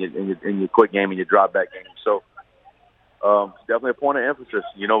game and your quick game and your drop back game. So it's definitely a point of emphasis.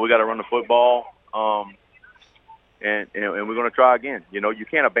 We got to run the football, and we're going to try again. You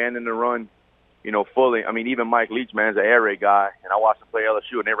can't abandon the run, fully. I mean, even Mike Leach, man, is an air raid guy, and I watched him play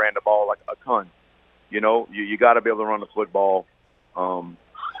LSU, and they ran the ball like a ton. You got to be able to run the football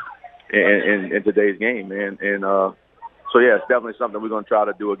in today's game, man. And so yeah, it's definitely something we're going to try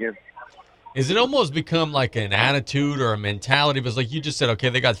to do again. Is it almost become like an attitude or a mentality? Because like you just said, okay,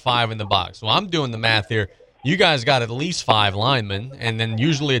 they got 5 in the box. Well, I'm doing the math here. You guys got at least 5 linemen, and then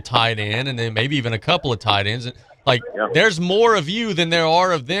usually a tight end, and then maybe even a couple of tight ends. Like, there's more of you than there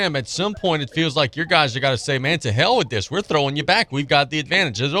are of them. At some point, it feels like your guys have got to say, man, to hell with this. We're throwing you back. We've got the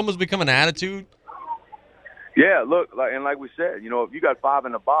advantage. Does it almost become an attitude? Yeah, look, like we said, if you got 5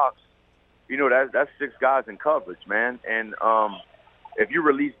 in the box, that's 6 guys in coverage, man. And if you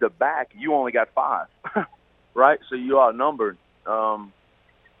release the back, you only got 5, right? So you are outnumbered.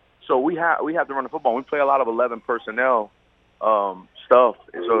 So we have to run the football. We play a lot of 11 personnel stuff.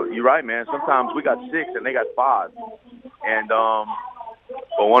 So you're right, man. Sometimes we got 6 and they got 5, and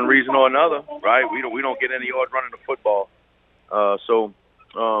for one reason or another, right? We don't get any yards running the football. So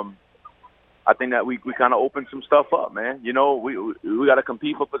I think that we kind of opened some stuff up, man. We got to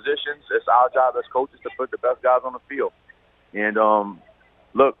compete for positions. It's our job as coaches to put the best guys on the field. And,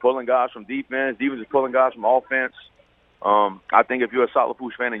 look, pulling guys from defense is pulling guys from offense. I think if you're a South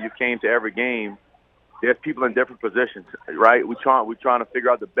Lafourche fan and you came to every game, there's people in different positions, right? We're trying to figure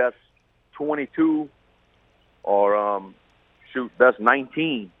out the best 22 or best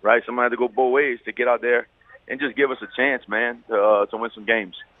 19, right? Somebody had to go both ways to get out there and just give us a chance, man, to win some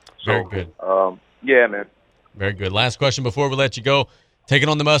games. So, Very good. Yeah, man. Very good. Last question before we let you go. Taking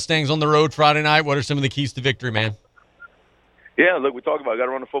on the Mustangs on the road Friday night, what are some of the keys to victory, man? Yeah, look, we talked about got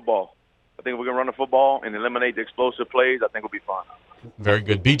to run the football. I think if we can run the football and eliminate the explosive plays, I think we'll be fine. Very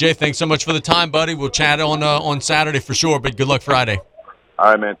good. BJ, thanks so much for the time, buddy. We'll chat on Saturday for sure, but good luck Friday.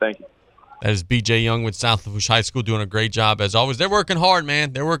 All right, man. Thank you. That is BJ Young with South Lafourche High School doing a great job as always. They're working hard,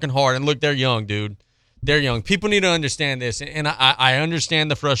 man. They're working hard. And look, they're young, dude. They're young. People need to understand this, and I understand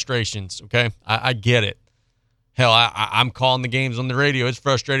the frustrations, okay? I get it. Hell, I'm calling the games on the radio. It's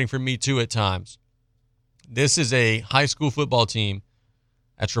frustrating for me, too, at times. This is a high school football team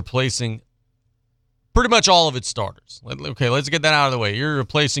that's replacing pretty much all of its starters. Okay, let's get that out of the way. You're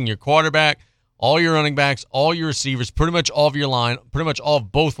replacing your quarterback, all your running backs, all your receivers, pretty much all of your line, pretty much all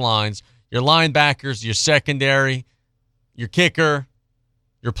of both lines, your linebackers, your secondary, your kicker.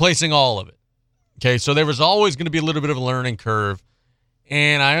 You're replacing all of it. Okay, so there was always going to be a little bit of a learning curve,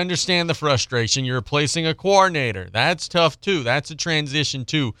 and I understand the frustration. You're replacing a coordinator. That's tough, too. That's a transition,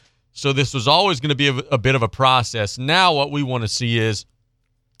 too. So this was always going to be a bit of a process. Now what we want to see is,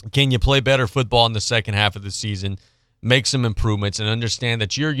 can you play better football in the second half of the season, make some improvements, and understand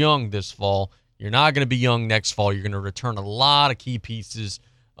that you're young this fall. You're not going to be young next fall. You're going to return a lot of key pieces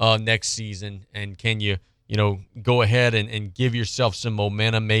next season, and can you go ahead and give yourself some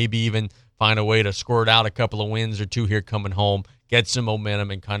momentum, maybe even find a way to squirt out a couple of wins or two here coming home, get some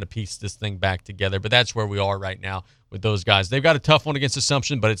momentum, and kind of piece this thing back together. But that's where we are right now with those guys. They've got a tough one against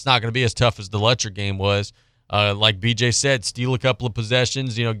Assumption, but it's not going to be as tough as the Letcher game was. Like BJ said, steal a couple of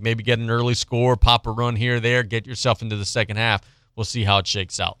possessions, maybe get an early score, pop a run here or there, get yourself into the second half. We'll see how it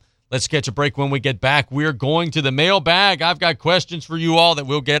shakes out. Let's catch a break. When we get back, we're going to the mailbag. I've got questions for you all that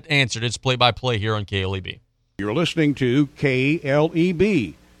will get answered. It's play-by-play here on KLEB. You're listening to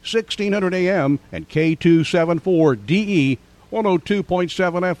KLEB, 1600 AM and K274DE,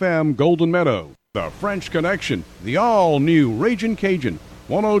 102.7 FM, Golden Meadow. The French Connection, the all-new Ragin' Cajun,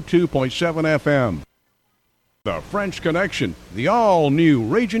 102.7 FM. The French Connection, the all-new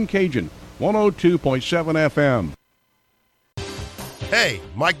Ragin' Cajun, 102.7 FM. Hey,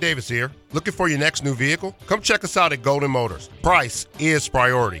 Mike Davis here. Looking for your next new vehicle? Come check us out at Golden Motors. Price is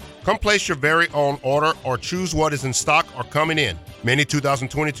priority. Come place your very own order or choose what is in stock or coming in. Many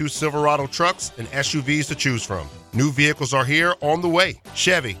 2022 Silverado trucks and SUVs to choose from. New vehicles are here on the way.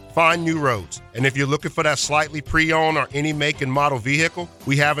 Chevy, find new roads. And if you're looking for that slightly pre-owned or any make and model vehicle,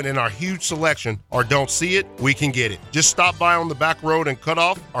 we have it in our huge selection, or don't see it, we can get it. Just stop by on the back road and cut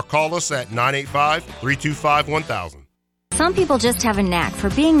off or call us at 985-325-1000. Some people just have a knack for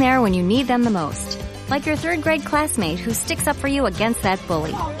being there when you need them the most. Like your third grade classmate who sticks up for you against that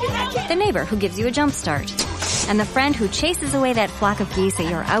bully. The neighbor who gives you a jump start. And the friend who chases away that flock of geese at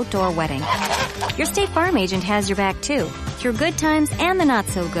your outdoor wedding. Your State Farm agent has your back too, through good times and the not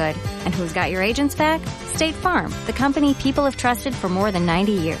so good. And who's got your agent's back? State Farm, the company people have trusted for more than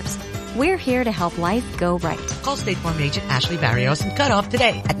 90 years. We're here to help life go right. Call State Farm agent Ashley Barrios and cut off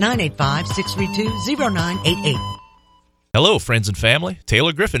today at 985-632-0988. Hello, friends and family.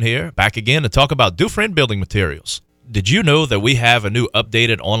 Taylor Griffin here, back again to talk about Dufresne Building Materials. Did you know that we have a new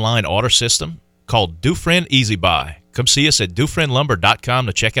updated online order system called Dufresne Easy Buy? Come see us at DufresneLumber.com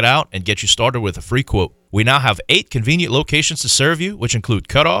to check it out and get you started with a free quote. We now have 8 convenient locations to serve you, which include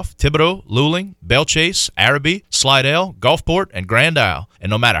Cutoff, Thibodaux, Luling, Bellchase, Araby, Slidell, Gulfport, and Grand Isle. And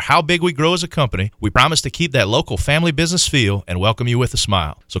no matter how big we grow as a company, we promise to keep that local family business feel and welcome you with a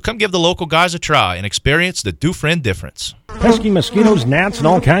smile. So come give the local guys a try and experience the Dufresne difference. Pesky mosquitoes, gnats, and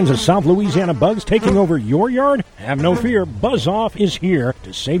all kinds of South Louisiana bugs taking over your yard? Have no fear, Buzz Off is here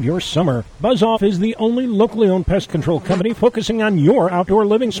to save your summer. Buzz Off is the only locally owned pest control company focusing on your outdoor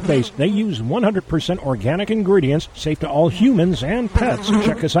living space. They use 100% organic ingredients, safe to all humans and pets.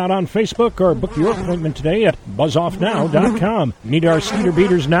 Check us out on Facebook or book your appointment today at buzzoffnow.com. Need our cedar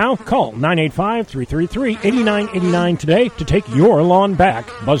beaters now? Call 985-333-8989 today to take your lawn back.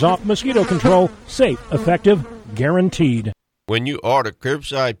 Buzz Off Mosquito Control. Safe, effective, guaranteed. When you order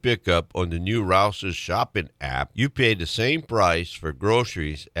curbside pickup on the new Rouse's shopping app, you pay the same price for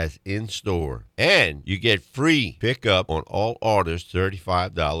groceries as in-store. And you get free pickup on all orders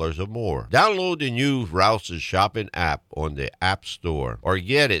 $35 or more. Download the new Rouse's Shopping app on the App Store or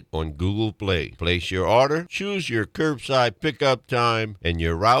get it on Google Play. Place your order, choose your curbside pickup time, and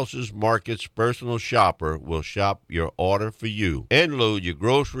your Rouse's Markets personal shopper will shop your order for you and load your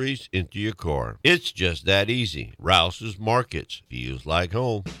groceries into your car. It's just that easy. Rouse's Markets feels like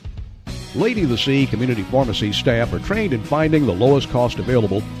home. Lady of the Sea Community Pharmacy staff are trained in finding the lowest cost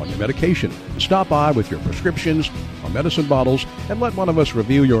available on your medication. Stop by with your prescriptions or medicine bottles and let one of us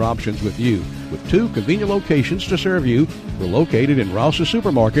review your options with you. With 2 convenient locations to serve you, we're located in Rouse's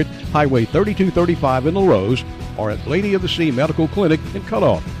Supermarket, Highway 3235 in LaRose, or at Lady of the Sea Medical Clinic in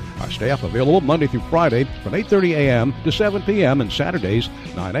Cutoff. Our staff available Monday through Friday from 8:30 a.m. to 7 p.m. and Saturdays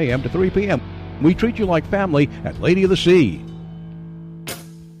 9 a.m. to 3 p.m. We treat you like family at Lady of the Sea.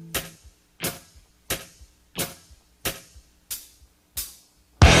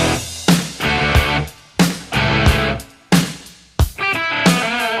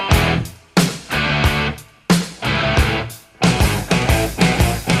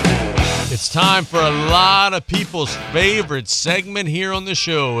 It's time for a lot of people's favorite segment here on the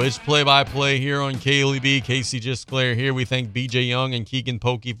show. It's play-by-play here on KLEB. Casey Gisclair here. We thank BJ Young and Keagan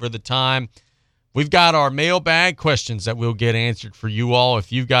Polkey for the time. We've got our mailbag questions that we'll get answered for you all.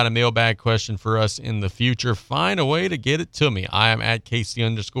 If you've got a mailbag question for us in the future, find a way to get it to me. I am at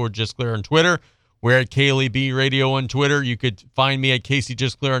Casey_Gisclair on Twitter. We're at KLEB Radio on Twitter. You could find me at Casey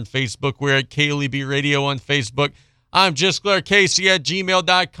Gisclair on Facebook. We're at KLEB Radio on Facebook. I'm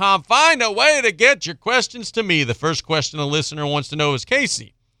JisclairCasey@gmail.com. Find a way to get your questions to me. The first question a listener wants to know is,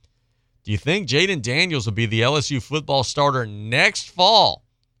 Casey, do you think Jaden Daniels will be the LSU football starter next fall,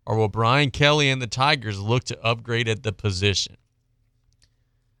 or will Brian Kelly and the Tigers look to upgrade at the position?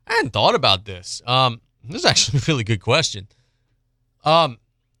 I hadn't thought about this. This is actually a really good question.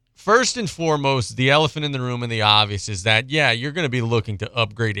 First and foremost, the elephant in the room and the obvious is that, yeah, you're going to be looking to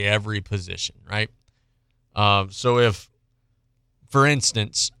upgrade every position, right? So if, for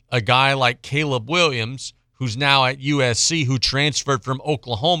instance, a guy like Caleb Williams, who's now at USC, who transferred from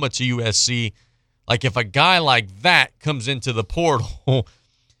Oklahoma to USC, like if a guy like that comes into the portal,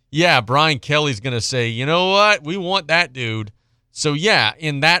 yeah, Brian Kelly's going to say, you know what, we want that dude. So, yeah,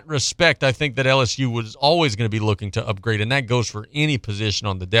 in that respect, I think that LSU was always going to be looking to upgrade, and that goes for any position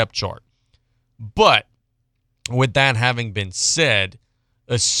on the depth chart. But with that having been said,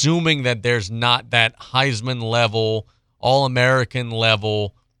 assuming that there's not that Heisman level, All-American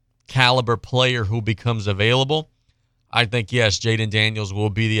level caliber player who becomes available, I think, yes, Jaden Daniels will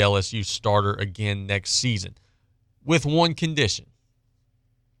be the LSU starter again next season, with one condition.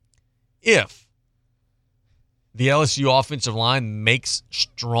 If the LSU offensive line makes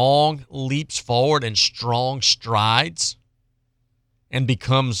strong leaps forward and strong strides and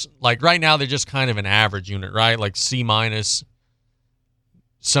becomes, like right now, they're just kind of an average unit, right? Like C-,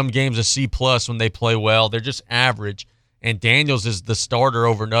 some games a C+ when they play well. They're just average. And Daniels is the starter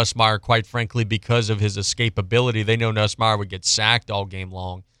over Nussmeier, quite frankly, because of his escapability. They know Nussmeier would get sacked all game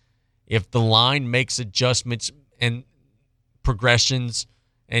long. If the line makes adjustments and progressions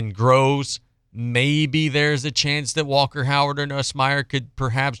and grows, maybe there's a chance that Walker Howard or Nussmeier could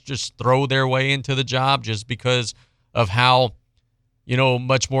perhaps just throw their way into the job just because of how,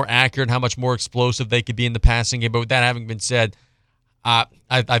 much more accurate, how much more explosive they could be in the passing game. But with that having been said, I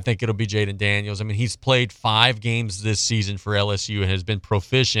think it'll be Jaden Daniels. I mean, he's played 5 games this season for LSU and has been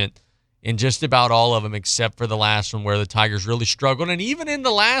proficient in just about all of them except for the last one where the Tigers really struggled. And even in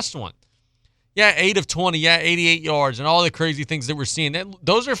the last one, 8 of 20, 88 yards, and all the crazy things that we're seeing.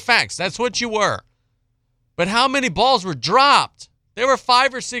 Those are facts. That's what you were. But how many balls were dropped? There were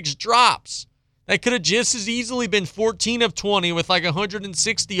 5 or 6 drops. That could have just as easily been 14 of 20 with like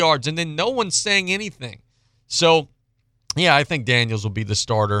 160 yards, and then no one's saying anything. So, yeah, I think Daniels will be the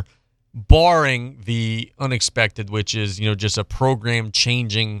starter, barring the unexpected, which is, just a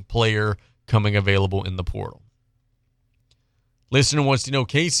program-changing player coming available in the portal. Listener wants to know,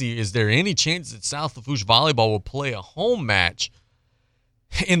 Casey, is there any chance that South Lafourche Volleyball will play a home match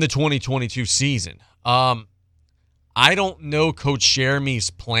in the 2022 season? I don't know Coach Jeremy's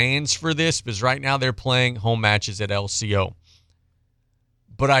plans for this because right now they're playing home matches at LCO.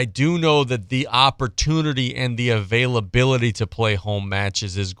 But I do know that the opportunity and the availability to play home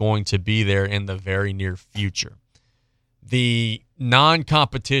matches is going to be there in the very near future. The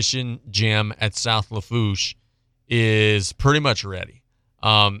non-competition gym at South Lafourche is pretty much ready.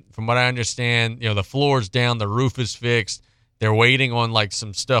 From what I understand, the floor's down, the roof is fixed. They're waiting on like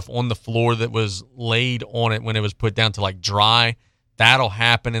some stuff on the floor that was laid on it when it was put down to like dry. That'll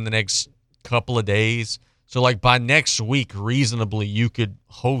happen in the next couple of days. So like by next week, reasonably, you could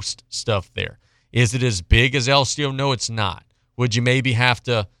host stuff there. Is it as big as LCO? No, it's not. Would you maybe have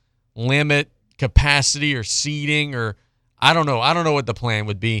to limit capacity or seating, or I don't know. I don't know what the plan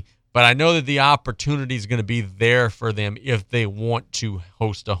would be, but I know that the opportunity is going to be there for them if they want to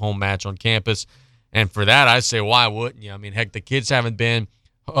host a home match on campus. And for that, I say, why wouldn't you? I mean, heck, the kids haven't been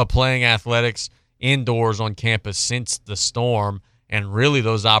playing athletics indoors on campus since the storm, and really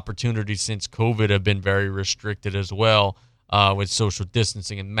those opportunities since COVID have been very restricted as well, with social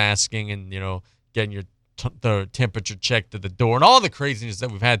distancing and masking and, getting your the temperature checked at the door and all the craziness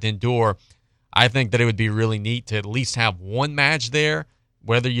that we've had to endure. I think that it would be really neat to at least have one match there,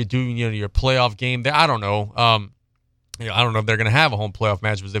 whether you do your playoff game there. I don't know. I don't know if they're going to have a home playoff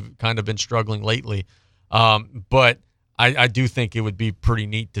match because they've kind of been struggling lately. But I do think it would be pretty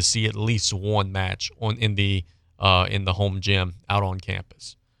neat to see at least one match in the home gym out on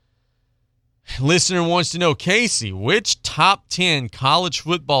campus. Listener wants to know, Casey, which top 10 college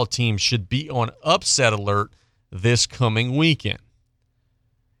football teams should be on upset alert this coming weekend?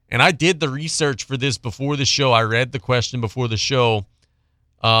 And I did the research for this before the show. I read the question before the show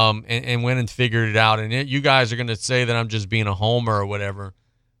and went and figured it out. And you guys are going to say that I'm just being a homer or whatever,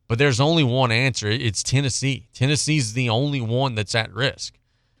 but there's only one answer. It's Tennessee. Tennessee's the only one that's at risk.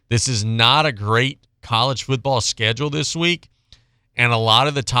 This is not a great college football schedule this week, and a lot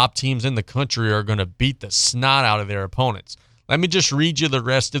of the top teams in the country are going to beat the snot out of their opponents. Let me just read you the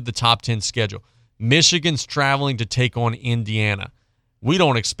rest of the top 10 schedule. Michigan's traveling to take on Indiana. We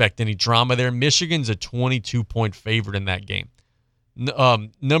don't expect any drama there. Michigan's a 22-point favorite in that game.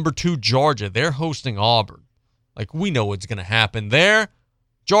 Number 2, Georgia. They're hosting Auburn. Like, we know what's going to happen there.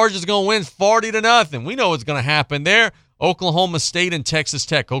 Georgia's going to win 40-0. We know what's going to happen there. Oklahoma State and Texas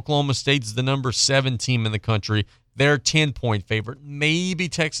Tech. Oklahoma State's the number 7 team in the country. They're a 10-point favorite. Maybe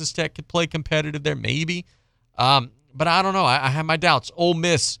Texas Tech could play competitive there. Maybe. But I don't know. I have my doubts. Ole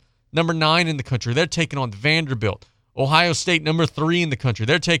Miss, number 9 in the country. They're taking on Vanderbilt. Ohio State, number 3 in the country.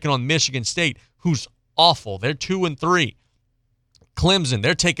 They're taking on Michigan State, who's awful. They're 2-3. Clemson,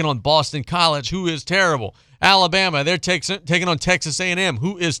 they're taking on Boston College, who is terrible. Alabama, they're taking on Texas A&M,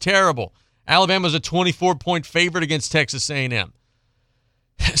 who is terrible. Alabama's a 24-point favorite against Texas A&M.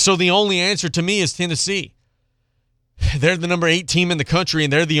 So the only answer to me is Tennessee. They're the number 8 team in the country,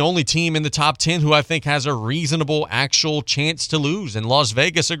 and they're the only team in the top 10 who I think has a reasonable actual chance to lose. And Las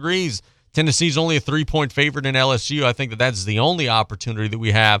Vegas agrees. Tennessee's only a 3-point favorite in LSU. I think that that's the only opportunity that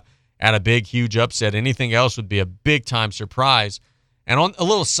we have at a big, huge upset. Anything else would be a big-time surprise. And on a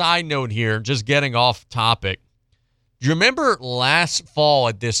little side note here, just getting off topic, do you remember last fall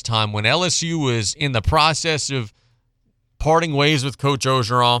at this time when LSU was in the process of parting ways with Coach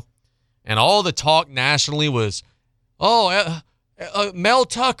Orgeron, and all the talk nationally was, Mel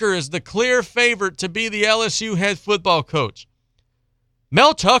Tucker is the clear favorite to be the LSU head football coach.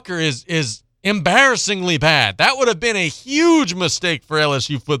 Mel Tucker is embarrassingly bad. That would have been a huge mistake for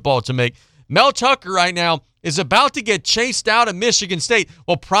LSU football to make. Mel Tucker right now is about to get chased out of Michigan State.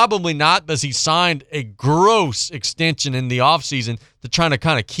 Well, probably not, because he signed a gross extension in the offseason to try to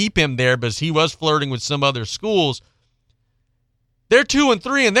kind of keep him there, because he was flirting with some other schools. They're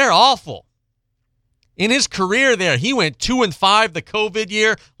 2-3, and they're awful. In his career there, he went 2-5 the COVID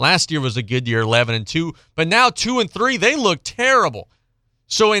year. Last year was a good year, 11-2. But now 2-3, they look terrible.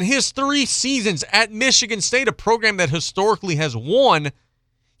 So in his 3 seasons at Michigan State, a program that historically has won,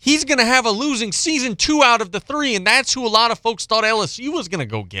 he's going to have a losing season 2 out of the 3, and that's who a lot of folks thought LSU was going to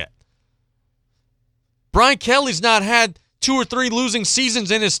go get. Brian Kelly's not had 2 or 3 losing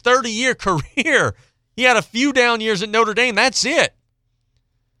seasons in his 30-year career. He had a few down years at Notre Dame. That's it.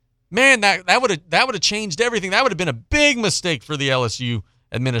 Man, that would have changed everything. That would have been a big mistake for the LSU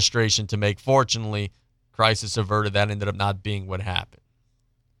administration to make. Fortunately, crisis averted. That ended up not being what happened.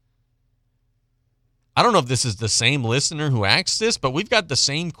 I don't know if this is the same listener who asked this, but we've got the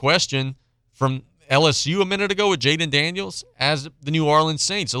same question from LSU a minute ago with Jaden Daniels as the New Orleans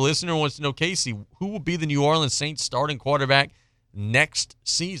Saints. A listener wants to know, Casey, who will be the New Orleans Saints starting quarterback next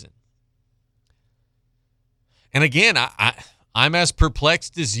season? And again, I'm as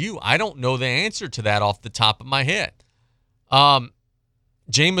perplexed as you. I don't know the answer to that off the top of my head.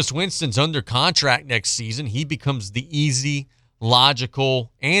 Jameis Winston's under contract next season. He becomes the easy,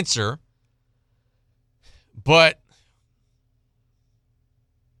 logical answer. But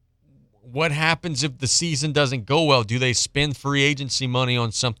what happens if the season doesn't go well? Do they spend free agency money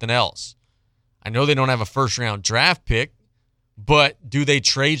on something else? I know they don't have a first-round draft pick, but do they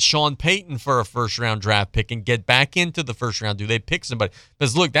trade Sean Payton for a first-round draft pick and get back into the first round? Do they pick somebody?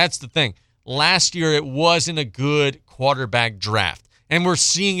 Because, look, that's the thing. Last year, it wasn't a good quarterback draft, and we're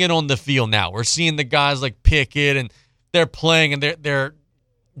seeing it on the field now. We're seeing the guys like Pickett, and they're playing, and they're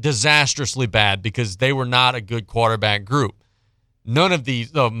disastrously bad because they were not a good quarterback group. None of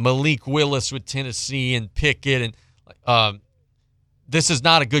these, Malik Willis with Tennessee and Pickett, and this is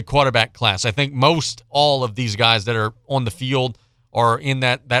not a good quarterback class. I think most all of these guys that are on the field or in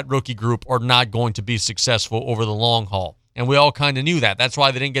that rookie group are not going to be successful over the long haul. And we all kind of knew that. That's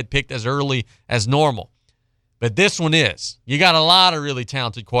why they didn't get picked as early as normal. But this one is. You got a lot of really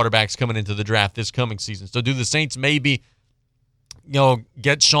talented quarterbacks coming into the draft this coming season. So do the Saints maybe,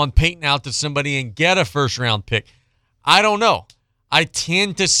 get Sean Payton out to somebody and get a first-round pick? I don't know. I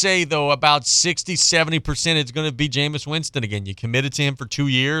tend to say, though, about 60, 70% it's going to be Jameis Winston again. You committed to him for 2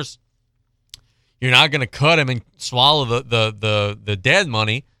 years. You're not going to cut him and swallow the dead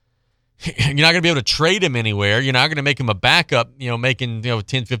money. You're not going to be able to trade him anywhere. You're not going to make him a backup, making $10,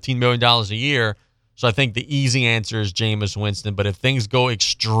 $15 million a year. So I think the easy answer is Jameis Winston. But if things go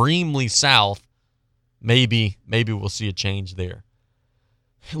extremely south, maybe we'll see a change there.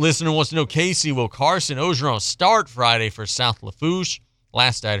 Listener wants to know, Casey, will Carson Orgeron start Friday for South Lafourche?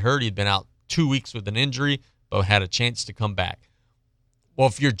 Last I'd heard, he'd been out 2 weeks with an injury, but had a chance to come back. Well,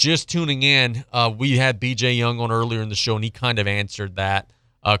 if you're just tuning in, we had BJ Young on earlier in the show, and he kind of answered that.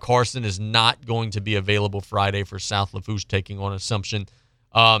 Carson is not going to be available Friday for South Lafourche, taking on Assumption.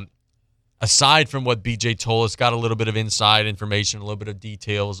 Aside from what BJ told us, got a little bit of inside information, a little bit of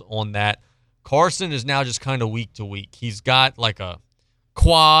details on that. Carson is now just kind of week to week. He's got like a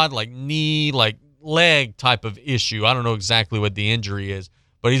quad, like knee, like leg type of issue. I don't know exactly what the injury is,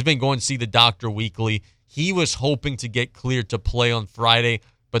 but he's been going to see the doctor weekly. He was hoping to get cleared to play on Friday,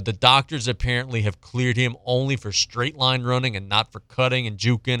 but the doctors apparently have cleared him only for straight line running and not for cutting and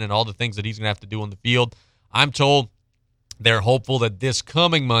juking and all the things that he's going to have to do on the field. I'm told they're hopeful that this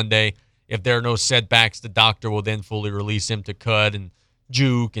coming Monday, if there are no setbacks, the doctor will then fully release him to cut and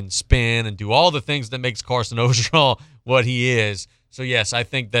juke and spin and do all the things that makes Carson Orgeron what he is. So, yes, I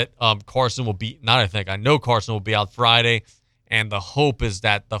think that Carson will be – I know Carson will be out Friday, and the hope is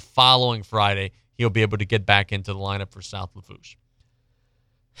that the following Friday he'll be able to get back into the lineup for South Lafourche.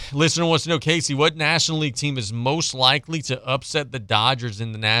 Listener wants to know, Casey, what National League team is most likely to upset the Dodgers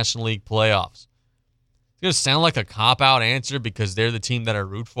in the National League playoffs? It's going to sound like a cop-out answer because they're the team that I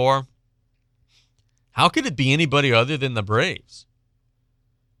root for. How could it be anybody other than the Braves?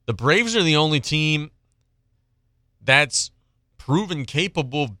 The Braves are the only team that's proven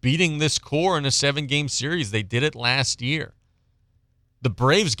capable of beating this core in a 7-game series. They did it last year. The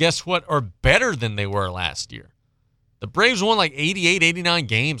Braves, guess what, are better than they were last year. The Braves won like 88, 89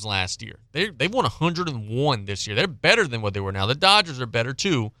 games last year. They won 101 this year. They're better than what they were now. The Dodgers are better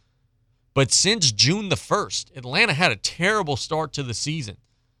too. But since June the 1st, Atlanta had a terrible start to the season.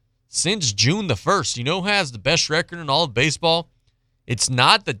 Since June the 1st, you know who has the best record in all of baseball? It's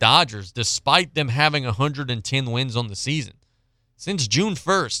not the Dodgers, despite them having 110 wins on the season. Since June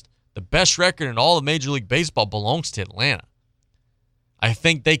 1st, the best record in all of Major League Baseball belongs to Atlanta. I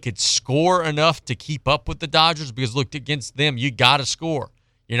think they could score enough to keep up with the Dodgers because, look, against them, you got to score.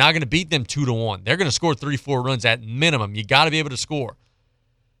 You're not going to beat them 2-1. They're going to score 3-4 runs at minimum. You got to be able to score.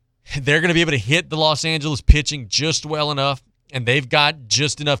 They're going to be able to hit the Los Angeles pitching just well enough, and they've got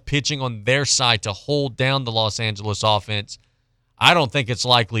just enough pitching on their side to hold down the Los Angeles offense. I don't think it's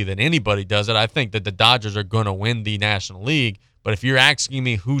likely that anybody does it. I think that the Dodgers are going to win the National League. But if you're asking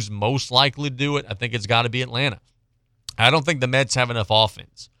me who's most likely to do it, I think it's got to be Atlanta. I don't think the Mets have enough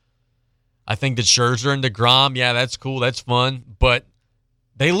offense. I think that Scherzer and DeGrom, yeah, that's cool, that's fun. But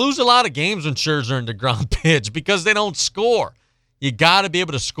they lose a lot of games when Scherzer and DeGrom pitch because they don't score. You got to be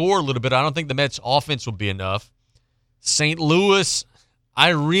able to score a little bit. I don't think the Mets' offense will be enough. St. Louis, I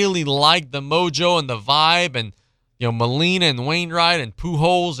really like the mojo and the vibe and Molina and Wainwright and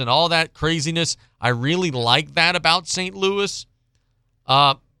Pujols and all that craziness. I really like that about St. Louis.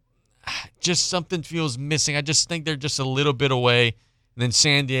 Just something feels missing. I just think they're just a little bit away. And then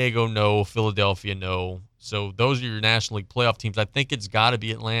San Diego, no. Philadelphia, no. So those are your National League playoff teams. I think it's got to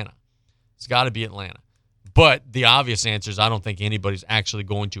be Atlanta. It's got to be Atlanta. But the obvious answer is I don't think anybody's actually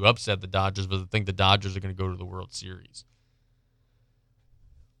going to upset the Dodgers, but I think the Dodgers are going to go to the World Series.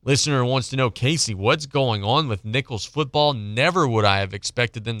 Listener wants to know, Casey, what's going on with Nichols football? Never would I have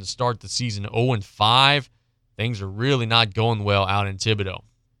expected them to start the season 0-5. Things are really not going well out in Thibodaux.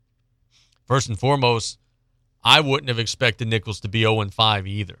 First and foremost, I wouldn't have expected Nichols to be 0-5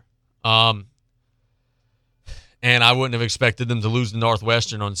 either. And I wouldn't have expected them to lose to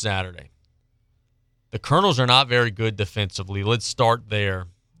Northwestern on Saturday. The Colonels are not very good defensively. Let's start there.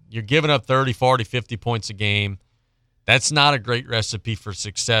 You're giving up 30, 40, 50 points a game. That's not a great recipe for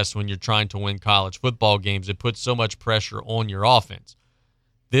success when you're trying to win college football games. It puts so much pressure on your offense.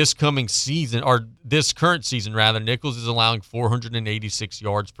 This current season, Nichols is allowing 486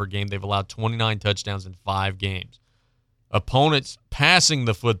 yards per game. They've allowed 29 touchdowns in 5 games. Opponents passing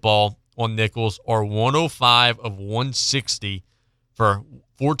the football on Nichols are 105 of 160 for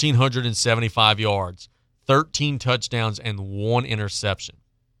 1,475 yards, 13 touchdowns, and 1 interception.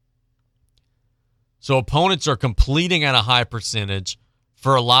 So opponents are completing at a high percentage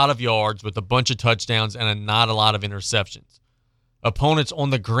for a lot of yards with a bunch of touchdowns and not a lot of interceptions. Opponents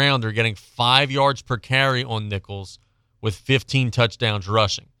on the ground are getting 5 yards per carry on Nichols with 15 touchdowns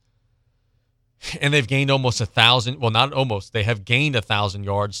rushing. And they've gained almost 1,000. Well, not almost. They have gained 1,000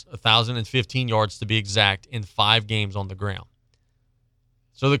 yards, 1,015 yards to be exact, in 5 games on the ground.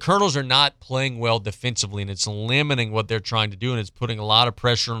 So the Colonels are not playing well defensively, and it's limiting what they're trying to do, and it's putting a lot of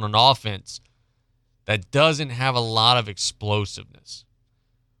pressure on an offense that doesn't have a lot of explosiveness.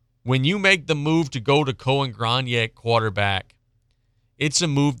 When you make the move to go to Cohen Grenier at quarterback, it's a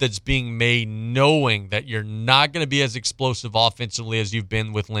move that's being made knowing that you're not going to be as explosive offensively as you've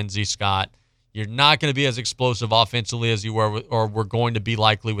been with Lindsey Scott. You're not going to be as explosive offensively as you were or were going to be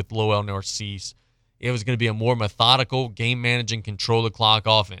likely with Lowell Narcisse. It was going to be a more methodical, game-managing, control-the-clock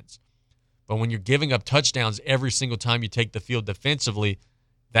offense. But when you're giving up touchdowns every single time you take the field defensively,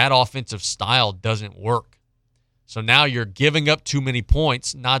 that offensive style doesn't work. So now you're giving up too many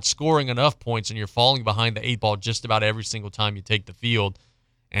points, not scoring enough points, and you're falling behind the 8 ball just about every single time you take the field.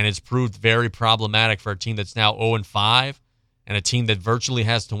 And it's proved very problematic for a team that's now 0-5 and a team that virtually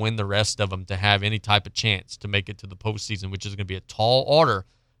has to win the rest of them to have any type of chance to make it to the postseason, which is going to be a tall order,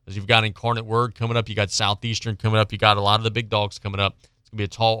 as you've got Incarnate Word coming up, you got Southeastern coming up, you got a lot of the big dogs coming up. It's going to be a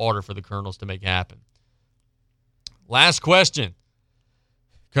tall order for the Colonels to make happen. Last question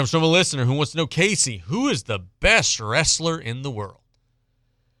comes from a listener who wants to know, Casey, who is the best wrestler in the world?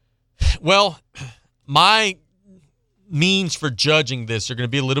 Well, my means for judging this are going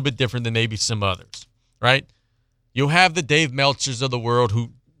to be a little bit different than maybe some others, right? You'll have the Dave Meltzers of the world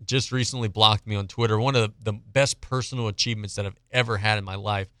who just recently blocked me on Twitter. One of the best personal achievements that I've ever had in my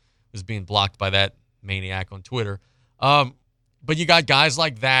life was being blocked by that maniac on Twitter. But you got guys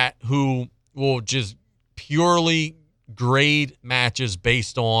like that who will just purely grade matches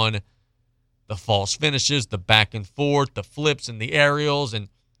based on the false finishes, the back and forth, the flips and the aerials. And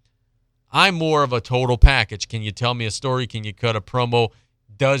I'm more of a total package. Can you tell me a story? Can you cut a promo?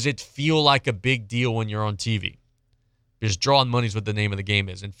 Does it feel like a big deal when you're on TV? Because drawing money is what the name of the game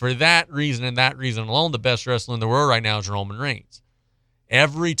is. And for that reason and that reason alone, the best wrestler in the world right now is Roman Reigns.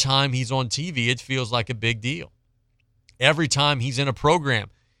 Every time he's on TV, it feels like a big deal. Every time he's in a program,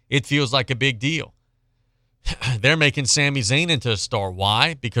 it feels like a big deal. They're making Sami Zayn into a star.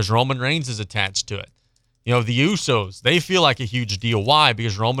 Why? Because Roman Reigns is attached to it. You know, the Usos, they feel like a huge deal. Why?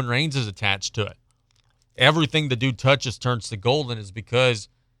 Because Roman Reigns is attached to it. Everything the dude touches turns to gold, and is because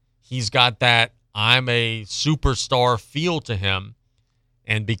he's got that I'm a superstar feel to him,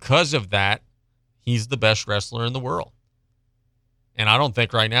 and because of that, he's the best wrestler in the world. And I don't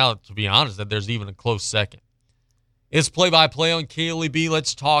think right now, to be honest, that there's even a close second. It's play-by-play on KLEB.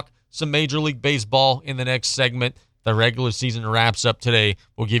 Let's talk some Major League Baseball in the next segment. The regular season wraps up today.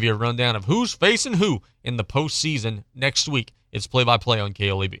 We'll give you a rundown of who's facing who in the postseason next week. It's play-by-play on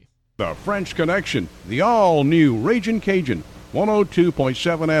KLEB. The French Connection, the all-new Ragin' Cajun,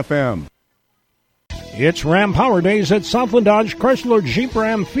 102.7 FM. It's Ram Power Days at Southland Dodge, Chrysler, Jeep,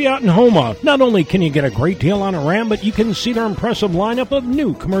 Ram, Fiat, and Homa. Not only can you get a great deal on a Ram, but you can see their impressive lineup of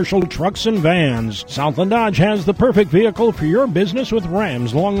new commercial trucks and vans. Southland Dodge has the perfect vehicle for your business with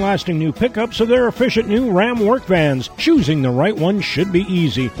Ram's long-lasting new pickups or their efficient new Ram work vans. Choosing the right one should be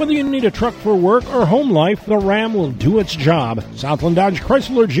easy. Whether you need a truck for work or home life, the Ram will do its job. Southland Dodge,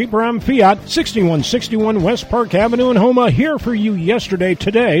 Chrysler, Jeep, Ram, Fiat, 6161 West Park Avenue in Homa, here for you yesterday,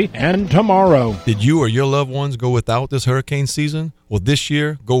 today, and tomorrow. Did you or your loved ones go without this hurricane season? Well, this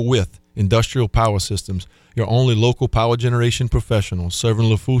year, go with Industrial Power Systems, your only local power generation professional, serving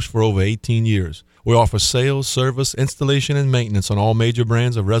Lafourche for over 18 years. We offer sales, service, installation, and maintenance on all major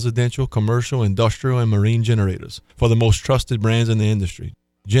brands of residential, commercial, industrial, and marine generators for the most trusted brands in the industry.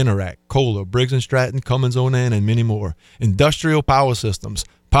 Generac, Kohler, Briggs & Stratton, Cummins Onan, and many more. Industrial Power Systems.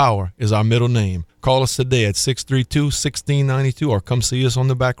 Power is our middle name. Call us today at 632-1692 or come see us on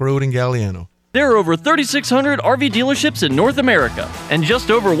the back road in Galliano. There are over 3,600 RV dealerships in North America, and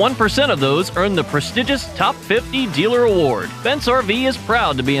just over 1% of those earn the prestigious Top 50 Dealer Award. Fence RV is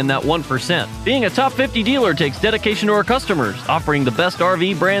proud to be in that 1%. Being a Top 50 dealer takes dedication to our customers, offering the best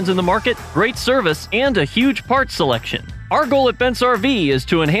RV brands in the market, great service, and a huge parts selection. Our goal at Bent's RV is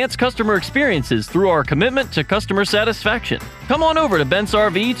to enhance customer experiences through our commitment to customer satisfaction. Come on over to Bent's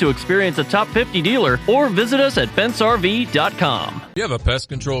RV to experience a top 50 dealer or visit us at bentsrv.com. You have a pest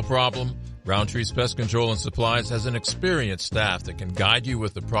control problem? Roundtree's Pest Control and Supplies has an experienced staff that can guide you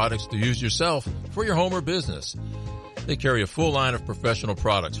with the products to use yourself for your home or business. They carry a full line of professional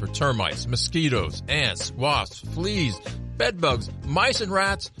products for termites, mosquitoes, ants, wasps, fleas, bedbugs, mice and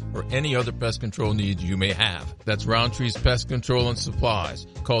rats, or any other pest control needs you may have. That's Roundtree's Pest Control and Supplies.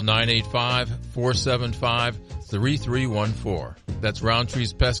 Call 985-475-3314. That's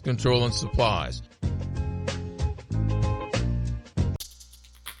Roundtree's Pest Control and Supplies.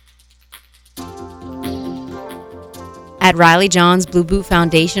 At Riley John's Blue Boot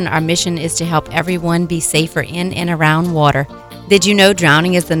Foundation, our mission is to help everyone be safer in and around water. Did you know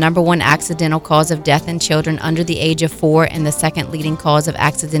drowning is the #1 accidental cause of death in children under the age of 4 and the second leading cause of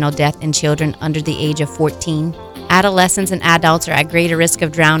accidental death in children under the age of 14? Adolescents and adults are at greater risk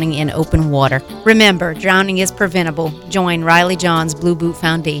of drowning in open water. Remember, drowning is preventable. Join Riley John's Blue Boot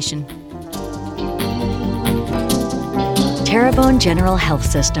Foundation. Terrebonne General Health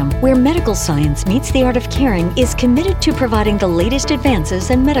System, where medical science meets the art of caring, is committed to providing the latest advances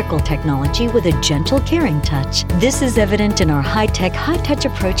in medical technology with a gentle, caring touch. This is evident in our high-tech, high-touch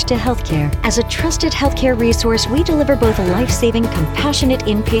approach to healthcare. As a trusted healthcare resource, we deliver both life-saving, compassionate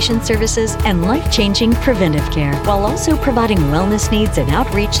inpatient services and life-changing preventive care, while also providing wellness needs and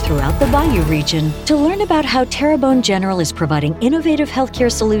outreach throughout the Bayou region. To learn about how Terrebonne General is providing innovative healthcare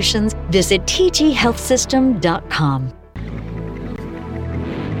solutions, visit tghealthsystem.com.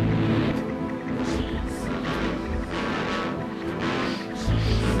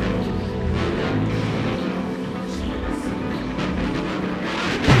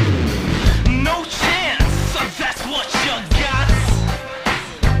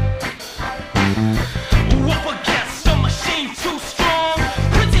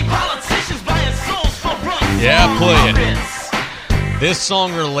 Yeah, play it. This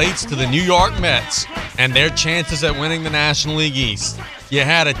song relates to the New York Mets and their chances at winning the National League East. You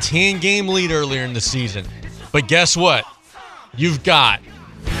had a 10-game lead earlier in the season, but guess what? You've got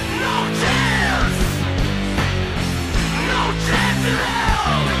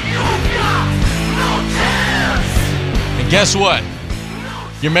and guess what?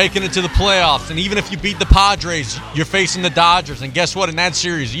 You're making it to the playoffs, and even if you beat the Padres, you're facing the Dodgers, and guess what? In that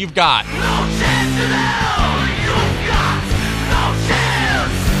series, you've got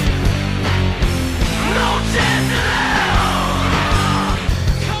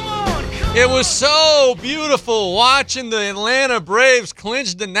It was so beautiful watching the Atlanta Braves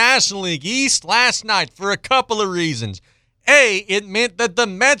clinch the National League East last night for a couple of reasons. A, it meant that the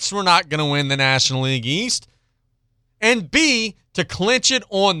Mets were not going to win the National League East. And B, to clinch it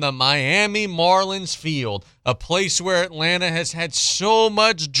on the Miami Marlins field, a place where Atlanta has had so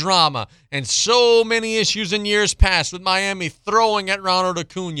much drama and so many issues in years past, with Miami throwing at Ronald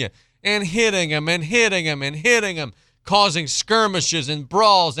Acuna and hitting him and hitting him and hitting him, causing skirmishes and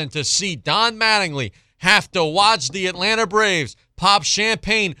brawls, and to see Don Mattingly have to watch the Atlanta Braves pop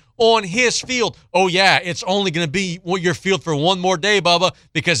champagne on his field. Oh, yeah, it's only going to be your field for one more day, Bubba,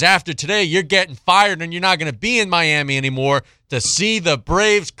 because after today, you're getting fired and you're not going to be in Miami anymore. To see the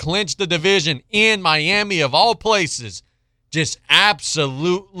Braves clinch the division in Miami, of all places, just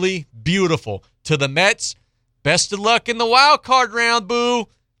absolutely beautiful. To the Mets, best of luck in the wild card round, boo.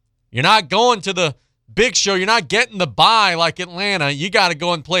 You're not going to the big show. You're not getting the bye like Atlanta. You got to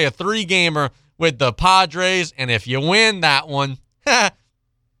go and play a 3-gamer with the Padres, and if you win that one,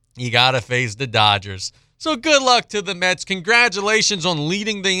 you got to face the Dodgers. So good luck to the Mets. Congratulations on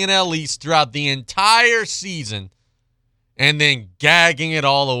leading the NL East throughout the entire season and then gagging it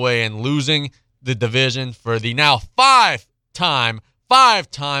all away and losing the division for the now five-time,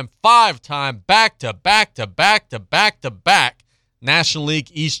 back-to-back National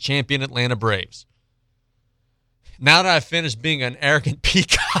League East champion Atlanta Braves. Now that I've finished being an arrogant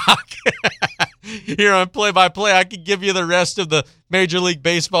peacock here on Play-by-Play, I could give you the rest of the Major League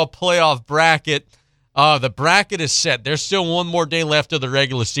Baseball playoff bracket. The bracket is set. There's still one more day left of the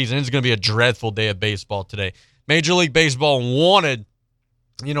regular season. It's going to be a dreadful day of baseball today. Major League Baseball wanted,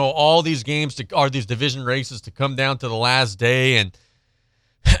 all these games these division races to come down to the last day, and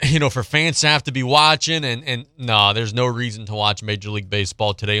for fans to have to be watching, and no, there's no reason to watch Major League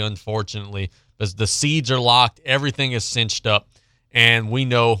Baseball today, unfortunately. Because the seeds are locked, everything is cinched up, and we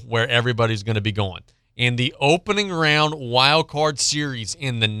know where everybody's going to be going. In the opening round wild card series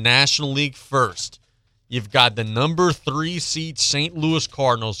in the National League first, you've got the number 3 seed St. Louis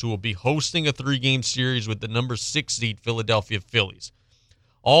Cardinals, who will be hosting a 3-game series with the number 6 seed Philadelphia Phillies.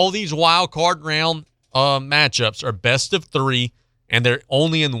 All these wild card round matchups are best of 3, and they're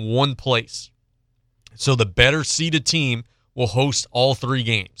only in one place. So the better seeded team will host all 3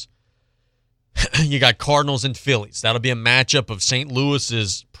 games. You got Cardinals and Phillies. That'll be a matchup of St.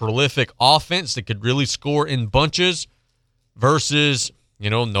 Louis's prolific offense that could really score in bunches versus,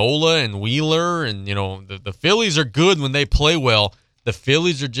 Nola and Wheeler. And, the Phillies are good when they play well. The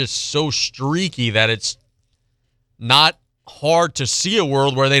Phillies are just so streaky that it's not hard to see a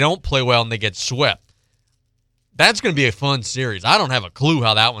world where they don't play well and they get swept. That's going to be a fun series. I don't have a clue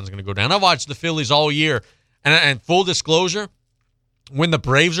how that one's going to go down. I've watched the Phillies all year. And full disclosure, when the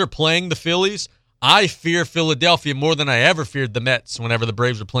Braves are playing the Phillies, I fear Philadelphia more than I ever feared the Mets whenever the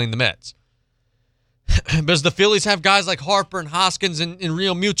Braves are playing the Mets. Because the Phillies have guys like Harper and Hoskins and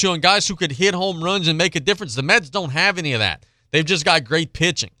Real Muto and guys who could hit home runs and make a difference. The Mets don't have any of that. They've just got great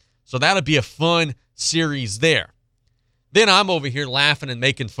pitching. So that'll be a fun series there. Then I'm over here laughing and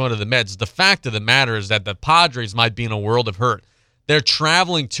making fun of the Mets. The fact of the matter is that the Padres might be in a world of hurt. They're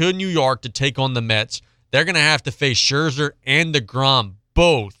traveling to New York to take on the Mets. They're going to have to face Scherzer and DeGrom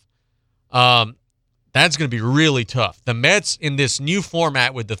both. That's going to be really tough. The Mets, in this new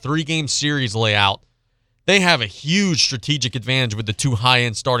format with the 3-game series layout, they have a huge strategic advantage with the 2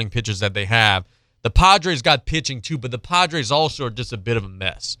 high-end starting pitchers that they have. The Padres got pitching too, but the Padres also are just a bit of a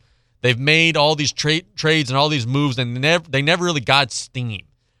mess. They've made all these trades and all these moves, and they never really got steam.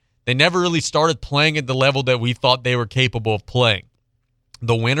 They never really started playing at the level that we thought they were capable of playing.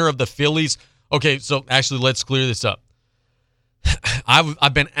 The winner of the Phillies... Okay, so actually let's clear this up.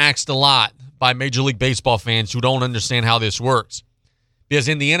 I've been asked a lot by Major League Baseball fans who don't understand how this works. Because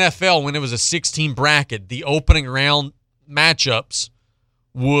in the NFL, when it was a 16 bracket, the opening round matchups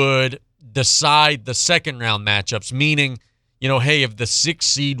would decide the second round matchups, meaning, hey, if the 6th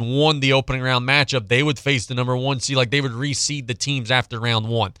seed won the opening round matchup, they would face the number 1 seed, like they would reseed the teams after round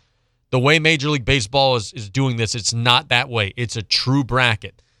 1. The way Major League Baseball is doing this, it's not that way. It's a true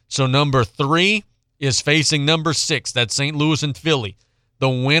bracket. So number 3 is facing number 6. That's St. Louis and Philly. The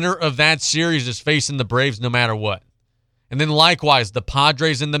winner of that series is facing the Braves no matter what. And then likewise, the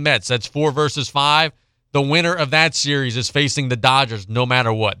Padres and the Mets. That's 4 versus 5. The winner of that series is facing the Dodgers no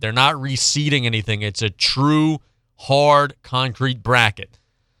matter what. They're not reseeding anything. It's a true, hard, concrete bracket.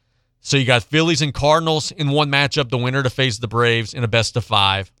 So you got Phillies and Cardinals in one matchup, the winner to face the Braves in a best of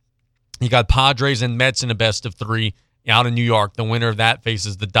 5. You got Padres and Mets in a best of 3. Out in New York, the winner of that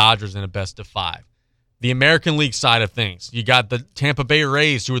faces the Dodgers in a best of 5. The American League side of things, you got the Tampa Bay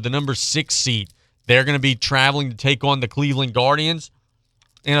Rays, who are the number 6 seed. They're going to be traveling to take on the Cleveland Guardians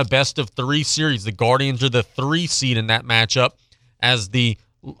in a best of 3 series. The Guardians are the 3 seed in that matchup as the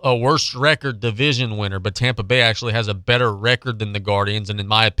worst record division winner, but Tampa Bay actually has a better record than the Guardians, and in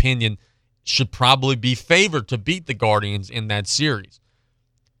my opinion, should probably be favored to beat the Guardians in that series.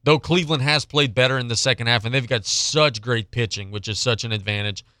 Though Cleveland has played better in the second half, and they've got such great pitching, which is such an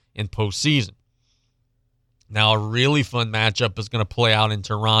advantage in postseason. Now, a really fun matchup is going to play out in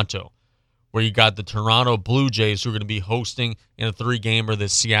Toronto, where you got the Toronto Blue Jays, who are going to be hosting in a 3-gamer the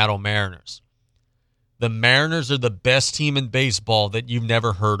Seattle Mariners. The Mariners are the best team in baseball that you've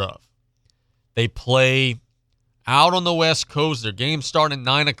never heard of. They play out on the West Coast. Their games start at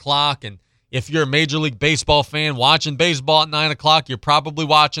 9 o'clock, and if you're a Major League Baseball fan watching baseball at 9 o'clock, you're probably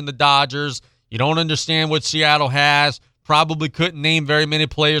watching the Dodgers. You don't understand what Seattle has. Probably couldn't name very many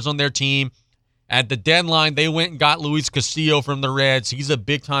players on their team. At the deadline, they went and got Luis Castillo from the Reds. He's a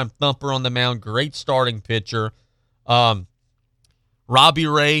big-time thumper on the mound. Great starting pitcher. Robbie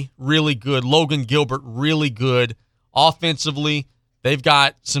Ray, really good. Logan Gilbert, really good. Offensively, they've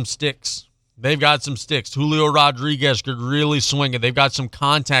got some sticks. Julio Rodriguez could really swing it. They've got some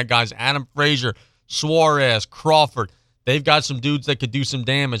contact guys. Adam Frazier, Suarez, Crawford. They've got some dudes that could do some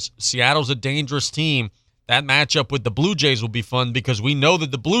damage. Seattle's a dangerous team. That matchup with the Blue Jays will be fun because we know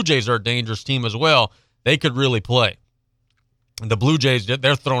that the Blue Jays are a dangerous team as well. They could really play. And the Blue Jays,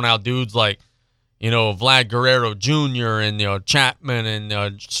 they're throwing out dudes like, Vlad Guerrero Jr. and, Chapman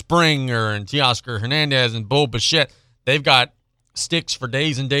and Springer and Teoscar Hernandez and Bo Bichette. They've got sticks for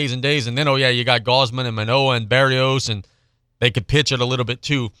days and days and days. And then, you got Gausman and Manoah and Barrios, and they could pitch it a little bit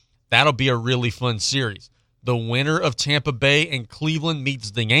too. That'll be a really fun series. The winner of Tampa Bay and Cleveland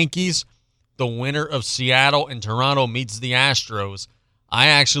meets the Yankees. The winner of Seattle and Toronto meets the Astros. I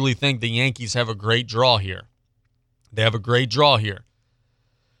actually think the Yankees have a great draw here. They have a great draw here.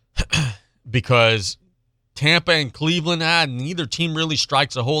 Because Tampa and Cleveland, neither team really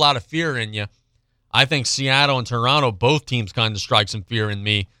strikes a whole lot of fear in you. I think Seattle and Toronto, both teams kind of strike some fear in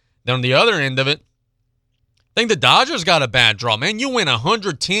me. Then on the other end of it, I think the Dodgers got a bad draw. Man, you win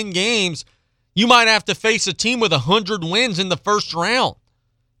 110 games, you might have to face a team with 100 wins in the first round.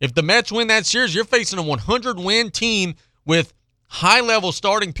 If the Mets win that series, you're facing a 100-win team with high-level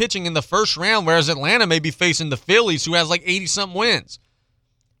starting pitching in the first round, whereas Atlanta may be facing the Phillies, who has like 80-something wins.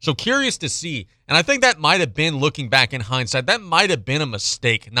 So curious to see. And I think that might have been, looking back in hindsight, that might have been a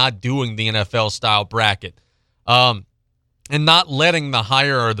mistake not doing the NFL-style bracket and not letting the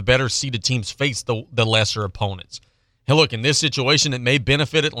higher or the better seeded teams face the lesser opponents. Hey, look, in this situation, it may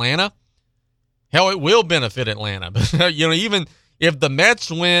benefit Atlanta. Hell, it will benefit Atlanta. But, even if the Mets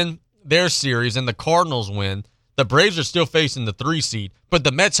win their series and the Cardinals win, the Braves are still facing the 3 seed, but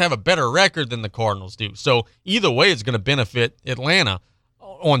the Mets have a better record than the Cardinals do. So either way, it's going to benefit Atlanta,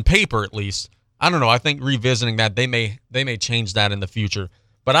 on paper at least. I don't know. I think revisiting that, they may change that in the future.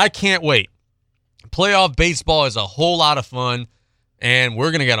 But I can't wait. Playoff baseball is a whole lot of fun, and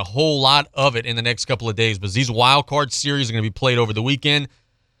we're going to get a whole lot of it in the next couple of days. But these wild card series are going to be played over the weekend.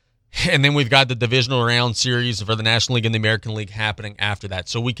 And then we've got the divisional round series for the National League and the American League happening after that.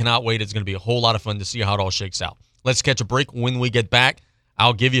 So we cannot wait. It's going to be a whole lot of fun to see how it all shakes out. Let's catch a break. When we get back,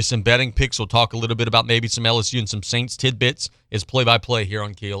 I'll give you some betting picks. We'll talk a little bit about maybe some LSU and some Saints tidbits. It's play-by-play here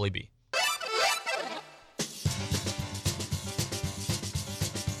on KLEB.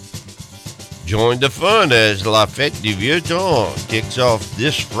 Join the fun as La Fête du Vieux Temps kicks off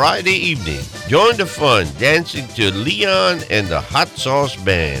this Friday evening. Join the fun dancing to Leon and the Hot Sauce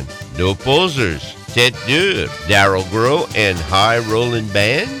Band. No Posers, Tête Dure, Darryl Grow and High Rollin'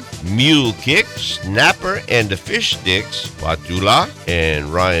 Band. Mule Kick, Snapper and the Fish Sticks, Watula, and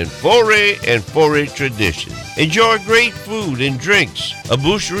Ryan Foray and Foray Tradition. Enjoy great food and drinks, a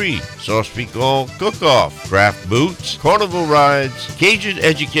boucherie, sauce piquant cook-off, craft boots, carnival rides, Cajun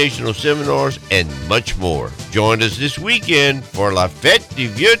educational seminars, and much more. Join us this weekend for La Fête du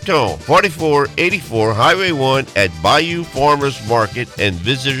Vieux Temps, 4484 Highway 1 at Bayou Farmers Market and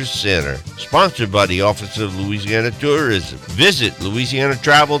Visitor Center. Sponsored by the Office of Louisiana Tourism. Visit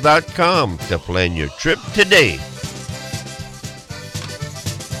LouisianaTravel.com to plan your trip today.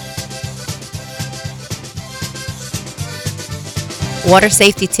 Water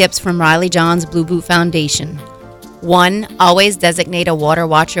safety tips from Riley John's Blue Boot Foundation. 1. Always designate a water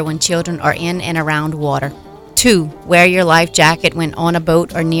watcher when children are in and around water. 2. Wear your life jacket when on a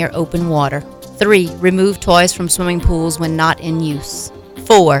boat or near open water. 3. Remove toys from swimming pools when not in use.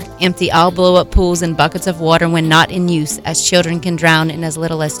 4. Empty all blow-up pools and buckets of water when not in use, as children can drown in as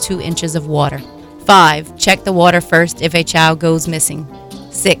little as 2 inches of water. 5. Check the water first if a child goes missing.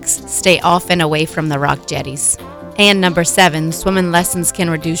 6. Stay off and away from the rock jetties. And number 7, swimming lessons can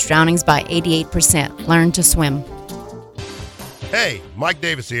reduce drownings by 88%. Learn to swim. Hey, Mike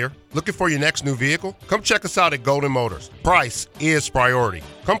Davis here. Looking for your next new vehicle? Come check us out at Golden Motors. Price is priority.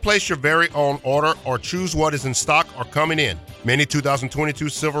 Come place your very own order or choose what is in stock or coming in. Many 2022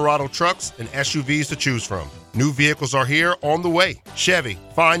 Silverado trucks and SUVs to choose from. New vehicles are here on the way. Chevy,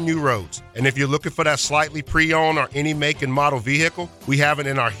 find new roads. And if you're looking for that slightly pre-owned or any make and model vehicle, we have it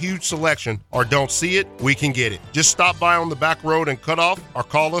in our huge selection, or don't see it, we can get it. Just stop by on the back road and cut off or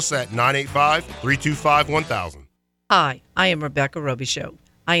call us at 985-325-1000. Hi, I am Rebecca Robichaud.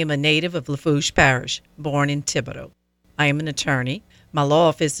 I am a native of Lafourche Parish, born in Thibodaux. I am an attorney. My law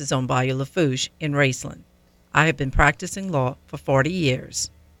office is on Bayou Lafourche in Raceland. I have been practicing law for 40 years.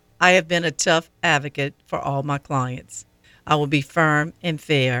 I have been a tough advocate for all my clients. I will be firm and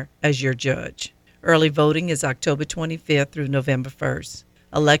fair as your judge. Early voting is October 25th through November 1st.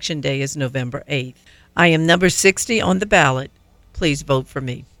 Election day is November 8th. I am number 60 on the ballot. Please vote for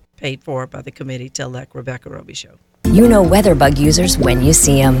me. Paid for by the committee to elect Rebecca Robichaud. You know WeatherBug users when you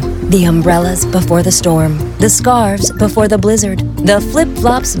see them. The umbrellas before the storm, the scarves before the blizzard, the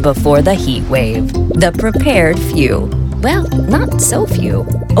flip-flops before the heat wave. The prepared few. Well, not so few.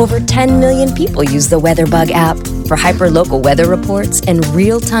 Over 10 million people use the WeatherBug app for hyper-local weather reports and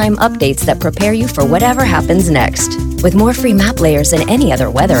real-time updates that prepare you for whatever happens next. With more free map layers than any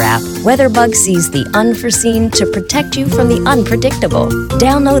other weather app, WeatherBug sees the unforeseen to protect you from the unpredictable.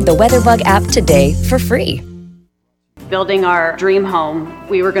 Download the WeatherBug app today for free. Building our dream home,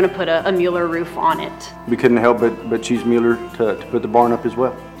 we were going to put a Mueller roof on it. We couldn't help but choose Mueller to put the barn up as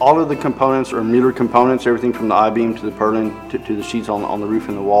well. All of the components are Mueller components, everything from the I-beam to the purlin to the sheets on the roof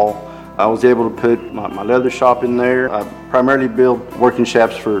and the wall. I was able to put my leather shop in there. I primarily build working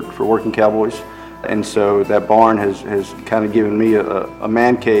shafts for working cowboys. And so that barn has kind of given me a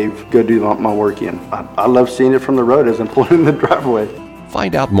man cave to go do my work in. I love seeing it from the road as I'm pulling in the driveway.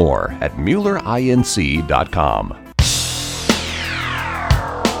 Find out more at MuellerINC.com.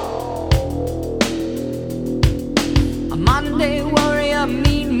 A Monday warrior,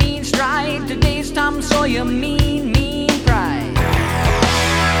 mean stride. Today's Tom Sawyer, mean pride.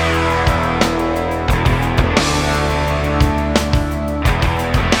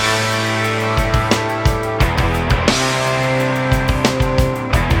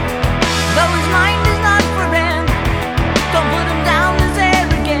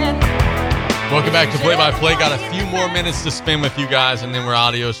 Welcome back to Play by Play. Got a few more minutes to spend with you guys, and then we're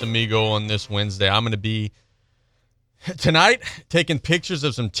adios amigo on this Wednesday. I'm going to be tonight taking pictures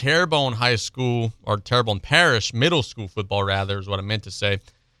of some Terrebonne High School, or Terrebonne Parish Middle School football, rather, is what I meant to say.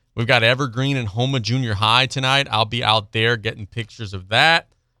 We've got Evergreen and Homa Junior High tonight. I'll be out there getting pictures of that.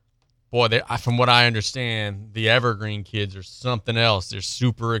 Boy, from what I understand, the Evergreen kids are something else. They're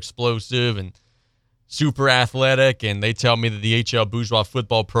super explosive and super athletic, and they tell me that the HL Bourgeois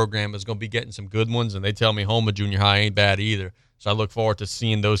football program is going to be getting some good ones, and they tell me Homa Junior High ain't bad either. So I look forward to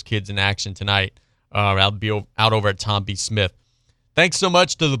seeing those kids in action tonight. I'll be out over at Tom B. Smith. Thanks so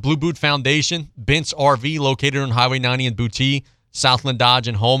much to the Blue Boot Foundation, Bent's RV, located on Highway 90 in Boutique, Southland Dodge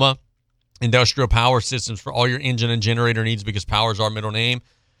in Homa, Industrial Power Systems for all your engine and generator needs because power is our middle name.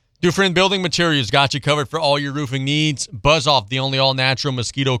 Dufresne Building Materials got you covered for all your roofing needs. Buzz Off, the only all-natural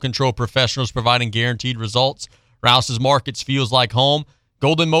mosquito control professionals providing guaranteed results. Rouse's Markets feels like home.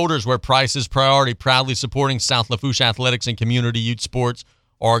 Golden Motors, where price is priority, proudly supporting South Lafourche athletics and community youth sports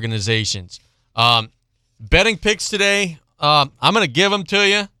organizations. Betting picks today, I'm going to give them to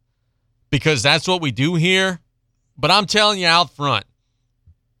you because that's what we do here. But I'm telling you out front,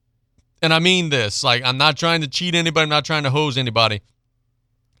 and I mean this, like I'm not trying to cheat anybody, I'm not trying to hose anybody.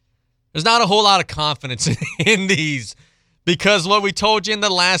 There's not a whole lot of confidence in these because what we told you in the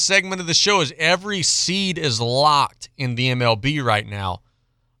last segment of the show is every seed is locked in the MLB right now.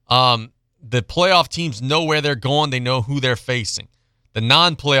 The playoff teams know where they're going. They know who they're facing. The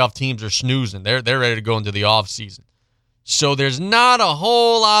non-playoff teams are snoozing. They're ready to go into the offseason. So there's not a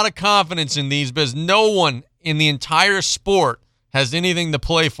whole lot of confidence in these because no one in the entire sport has anything to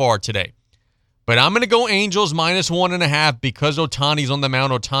play for today. But I'm going to go Angels -1.5 because Ohtani's on the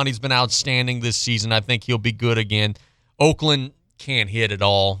mound. Ohtani's been outstanding this season. I think he'll be good again. Oakland can't hit at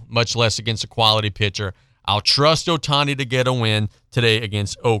all, much less against a quality pitcher. I'll trust Ohtani to get a win today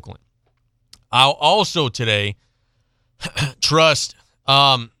against Oakland. I'll also today trust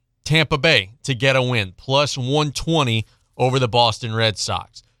Tampa Bay to get a win, +120 over the Boston Red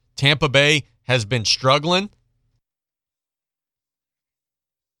Sox. Tampa Bay has been struggling.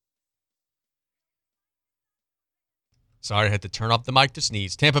 Sorry, I had to turn off the mic to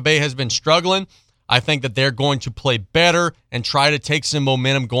sneeze. Tampa Bay has been struggling. I think that they're going to play better and try to take some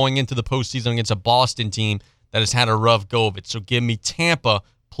momentum going into the postseason against a Boston team that has had a rough go of it. So give me Tampa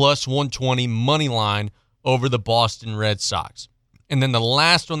 +120 money line over the Boston Red Sox. And then the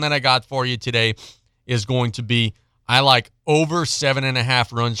last one that I got for you today is going to be I like over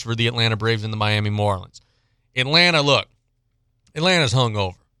 7.5 runs for the Atlanta Braves and the Miami Marlins. Atlanta, look, Atlanta's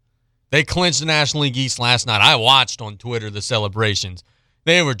hungover. They clinched the National League East last night. I watched on Twitter the celebrations.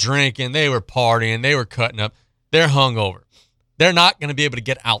 They were drinking. They were partying. They were cutting up. They're hungover. They're not going to be able to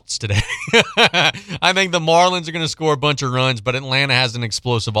get outs today. I think the Marlins are going to score a bunch of runs, but Atlanta has an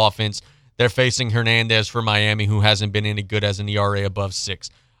explosive offense. They're facing Hernandez for Miami, who hasn't been any good as an ERA above 6.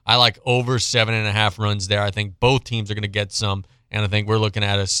 I like over 7.5 runs there. I think both teams are going to get some, and I think we're looking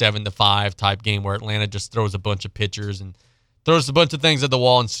at a 7-5 type game where Atlanta just throws a bunch of pitchers and throws a bunch of things at the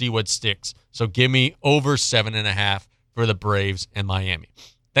wall and see what sticks. So give me over 7.5 for the Braves and Miami.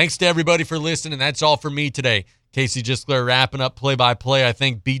 Thanks to everybody for listening. That's all for me today. Casey Gisclair wrapping up play-by-play. I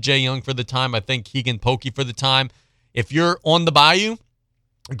thank BJ Young for the time. I thank Keagan Polkey for the time. If you're on the Bayou,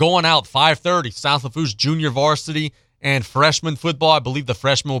 going out 5:30, South Lafourche Junior Varsity and freshman football. I believe the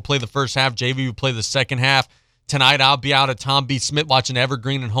freshmen will play the first half. JV will play the second half. Tonight I'll be out at Tom B. Smith watching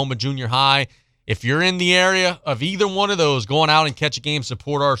Evergreen and Homa Junior High. If you're in the area of either one of those, going out and catch a game,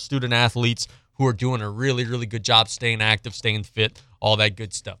 support our student athletes who are doing a really, really good job staying active, staying fit, all that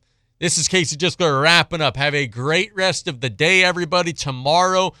good stuff. This is Casey Gisclair wrapping up. Have a great rest of the day, everybody.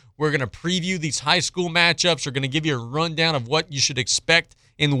 Tomorrow, we're going to preview these high school matchups. We're going to give you a rundown of what you should expect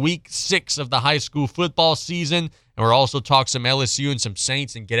in Week 6 of the high school football season. And we're also talk some LSU and some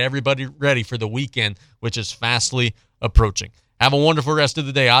Saints and get everybody ready for the weekend, which is fastly approaching. Have a wonderful rest of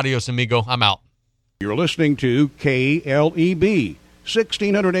the day. Adios, amigo. I'm out. You're listening to KLEB,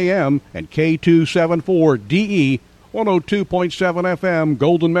 1600 AM and K274DE, 102.7 FM,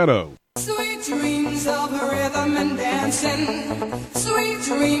 Golden Meadow. Sweet dreams of rhythm and dancing, sweet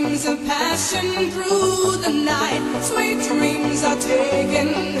dreams of passion through the night, sweet dreams are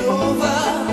taking over.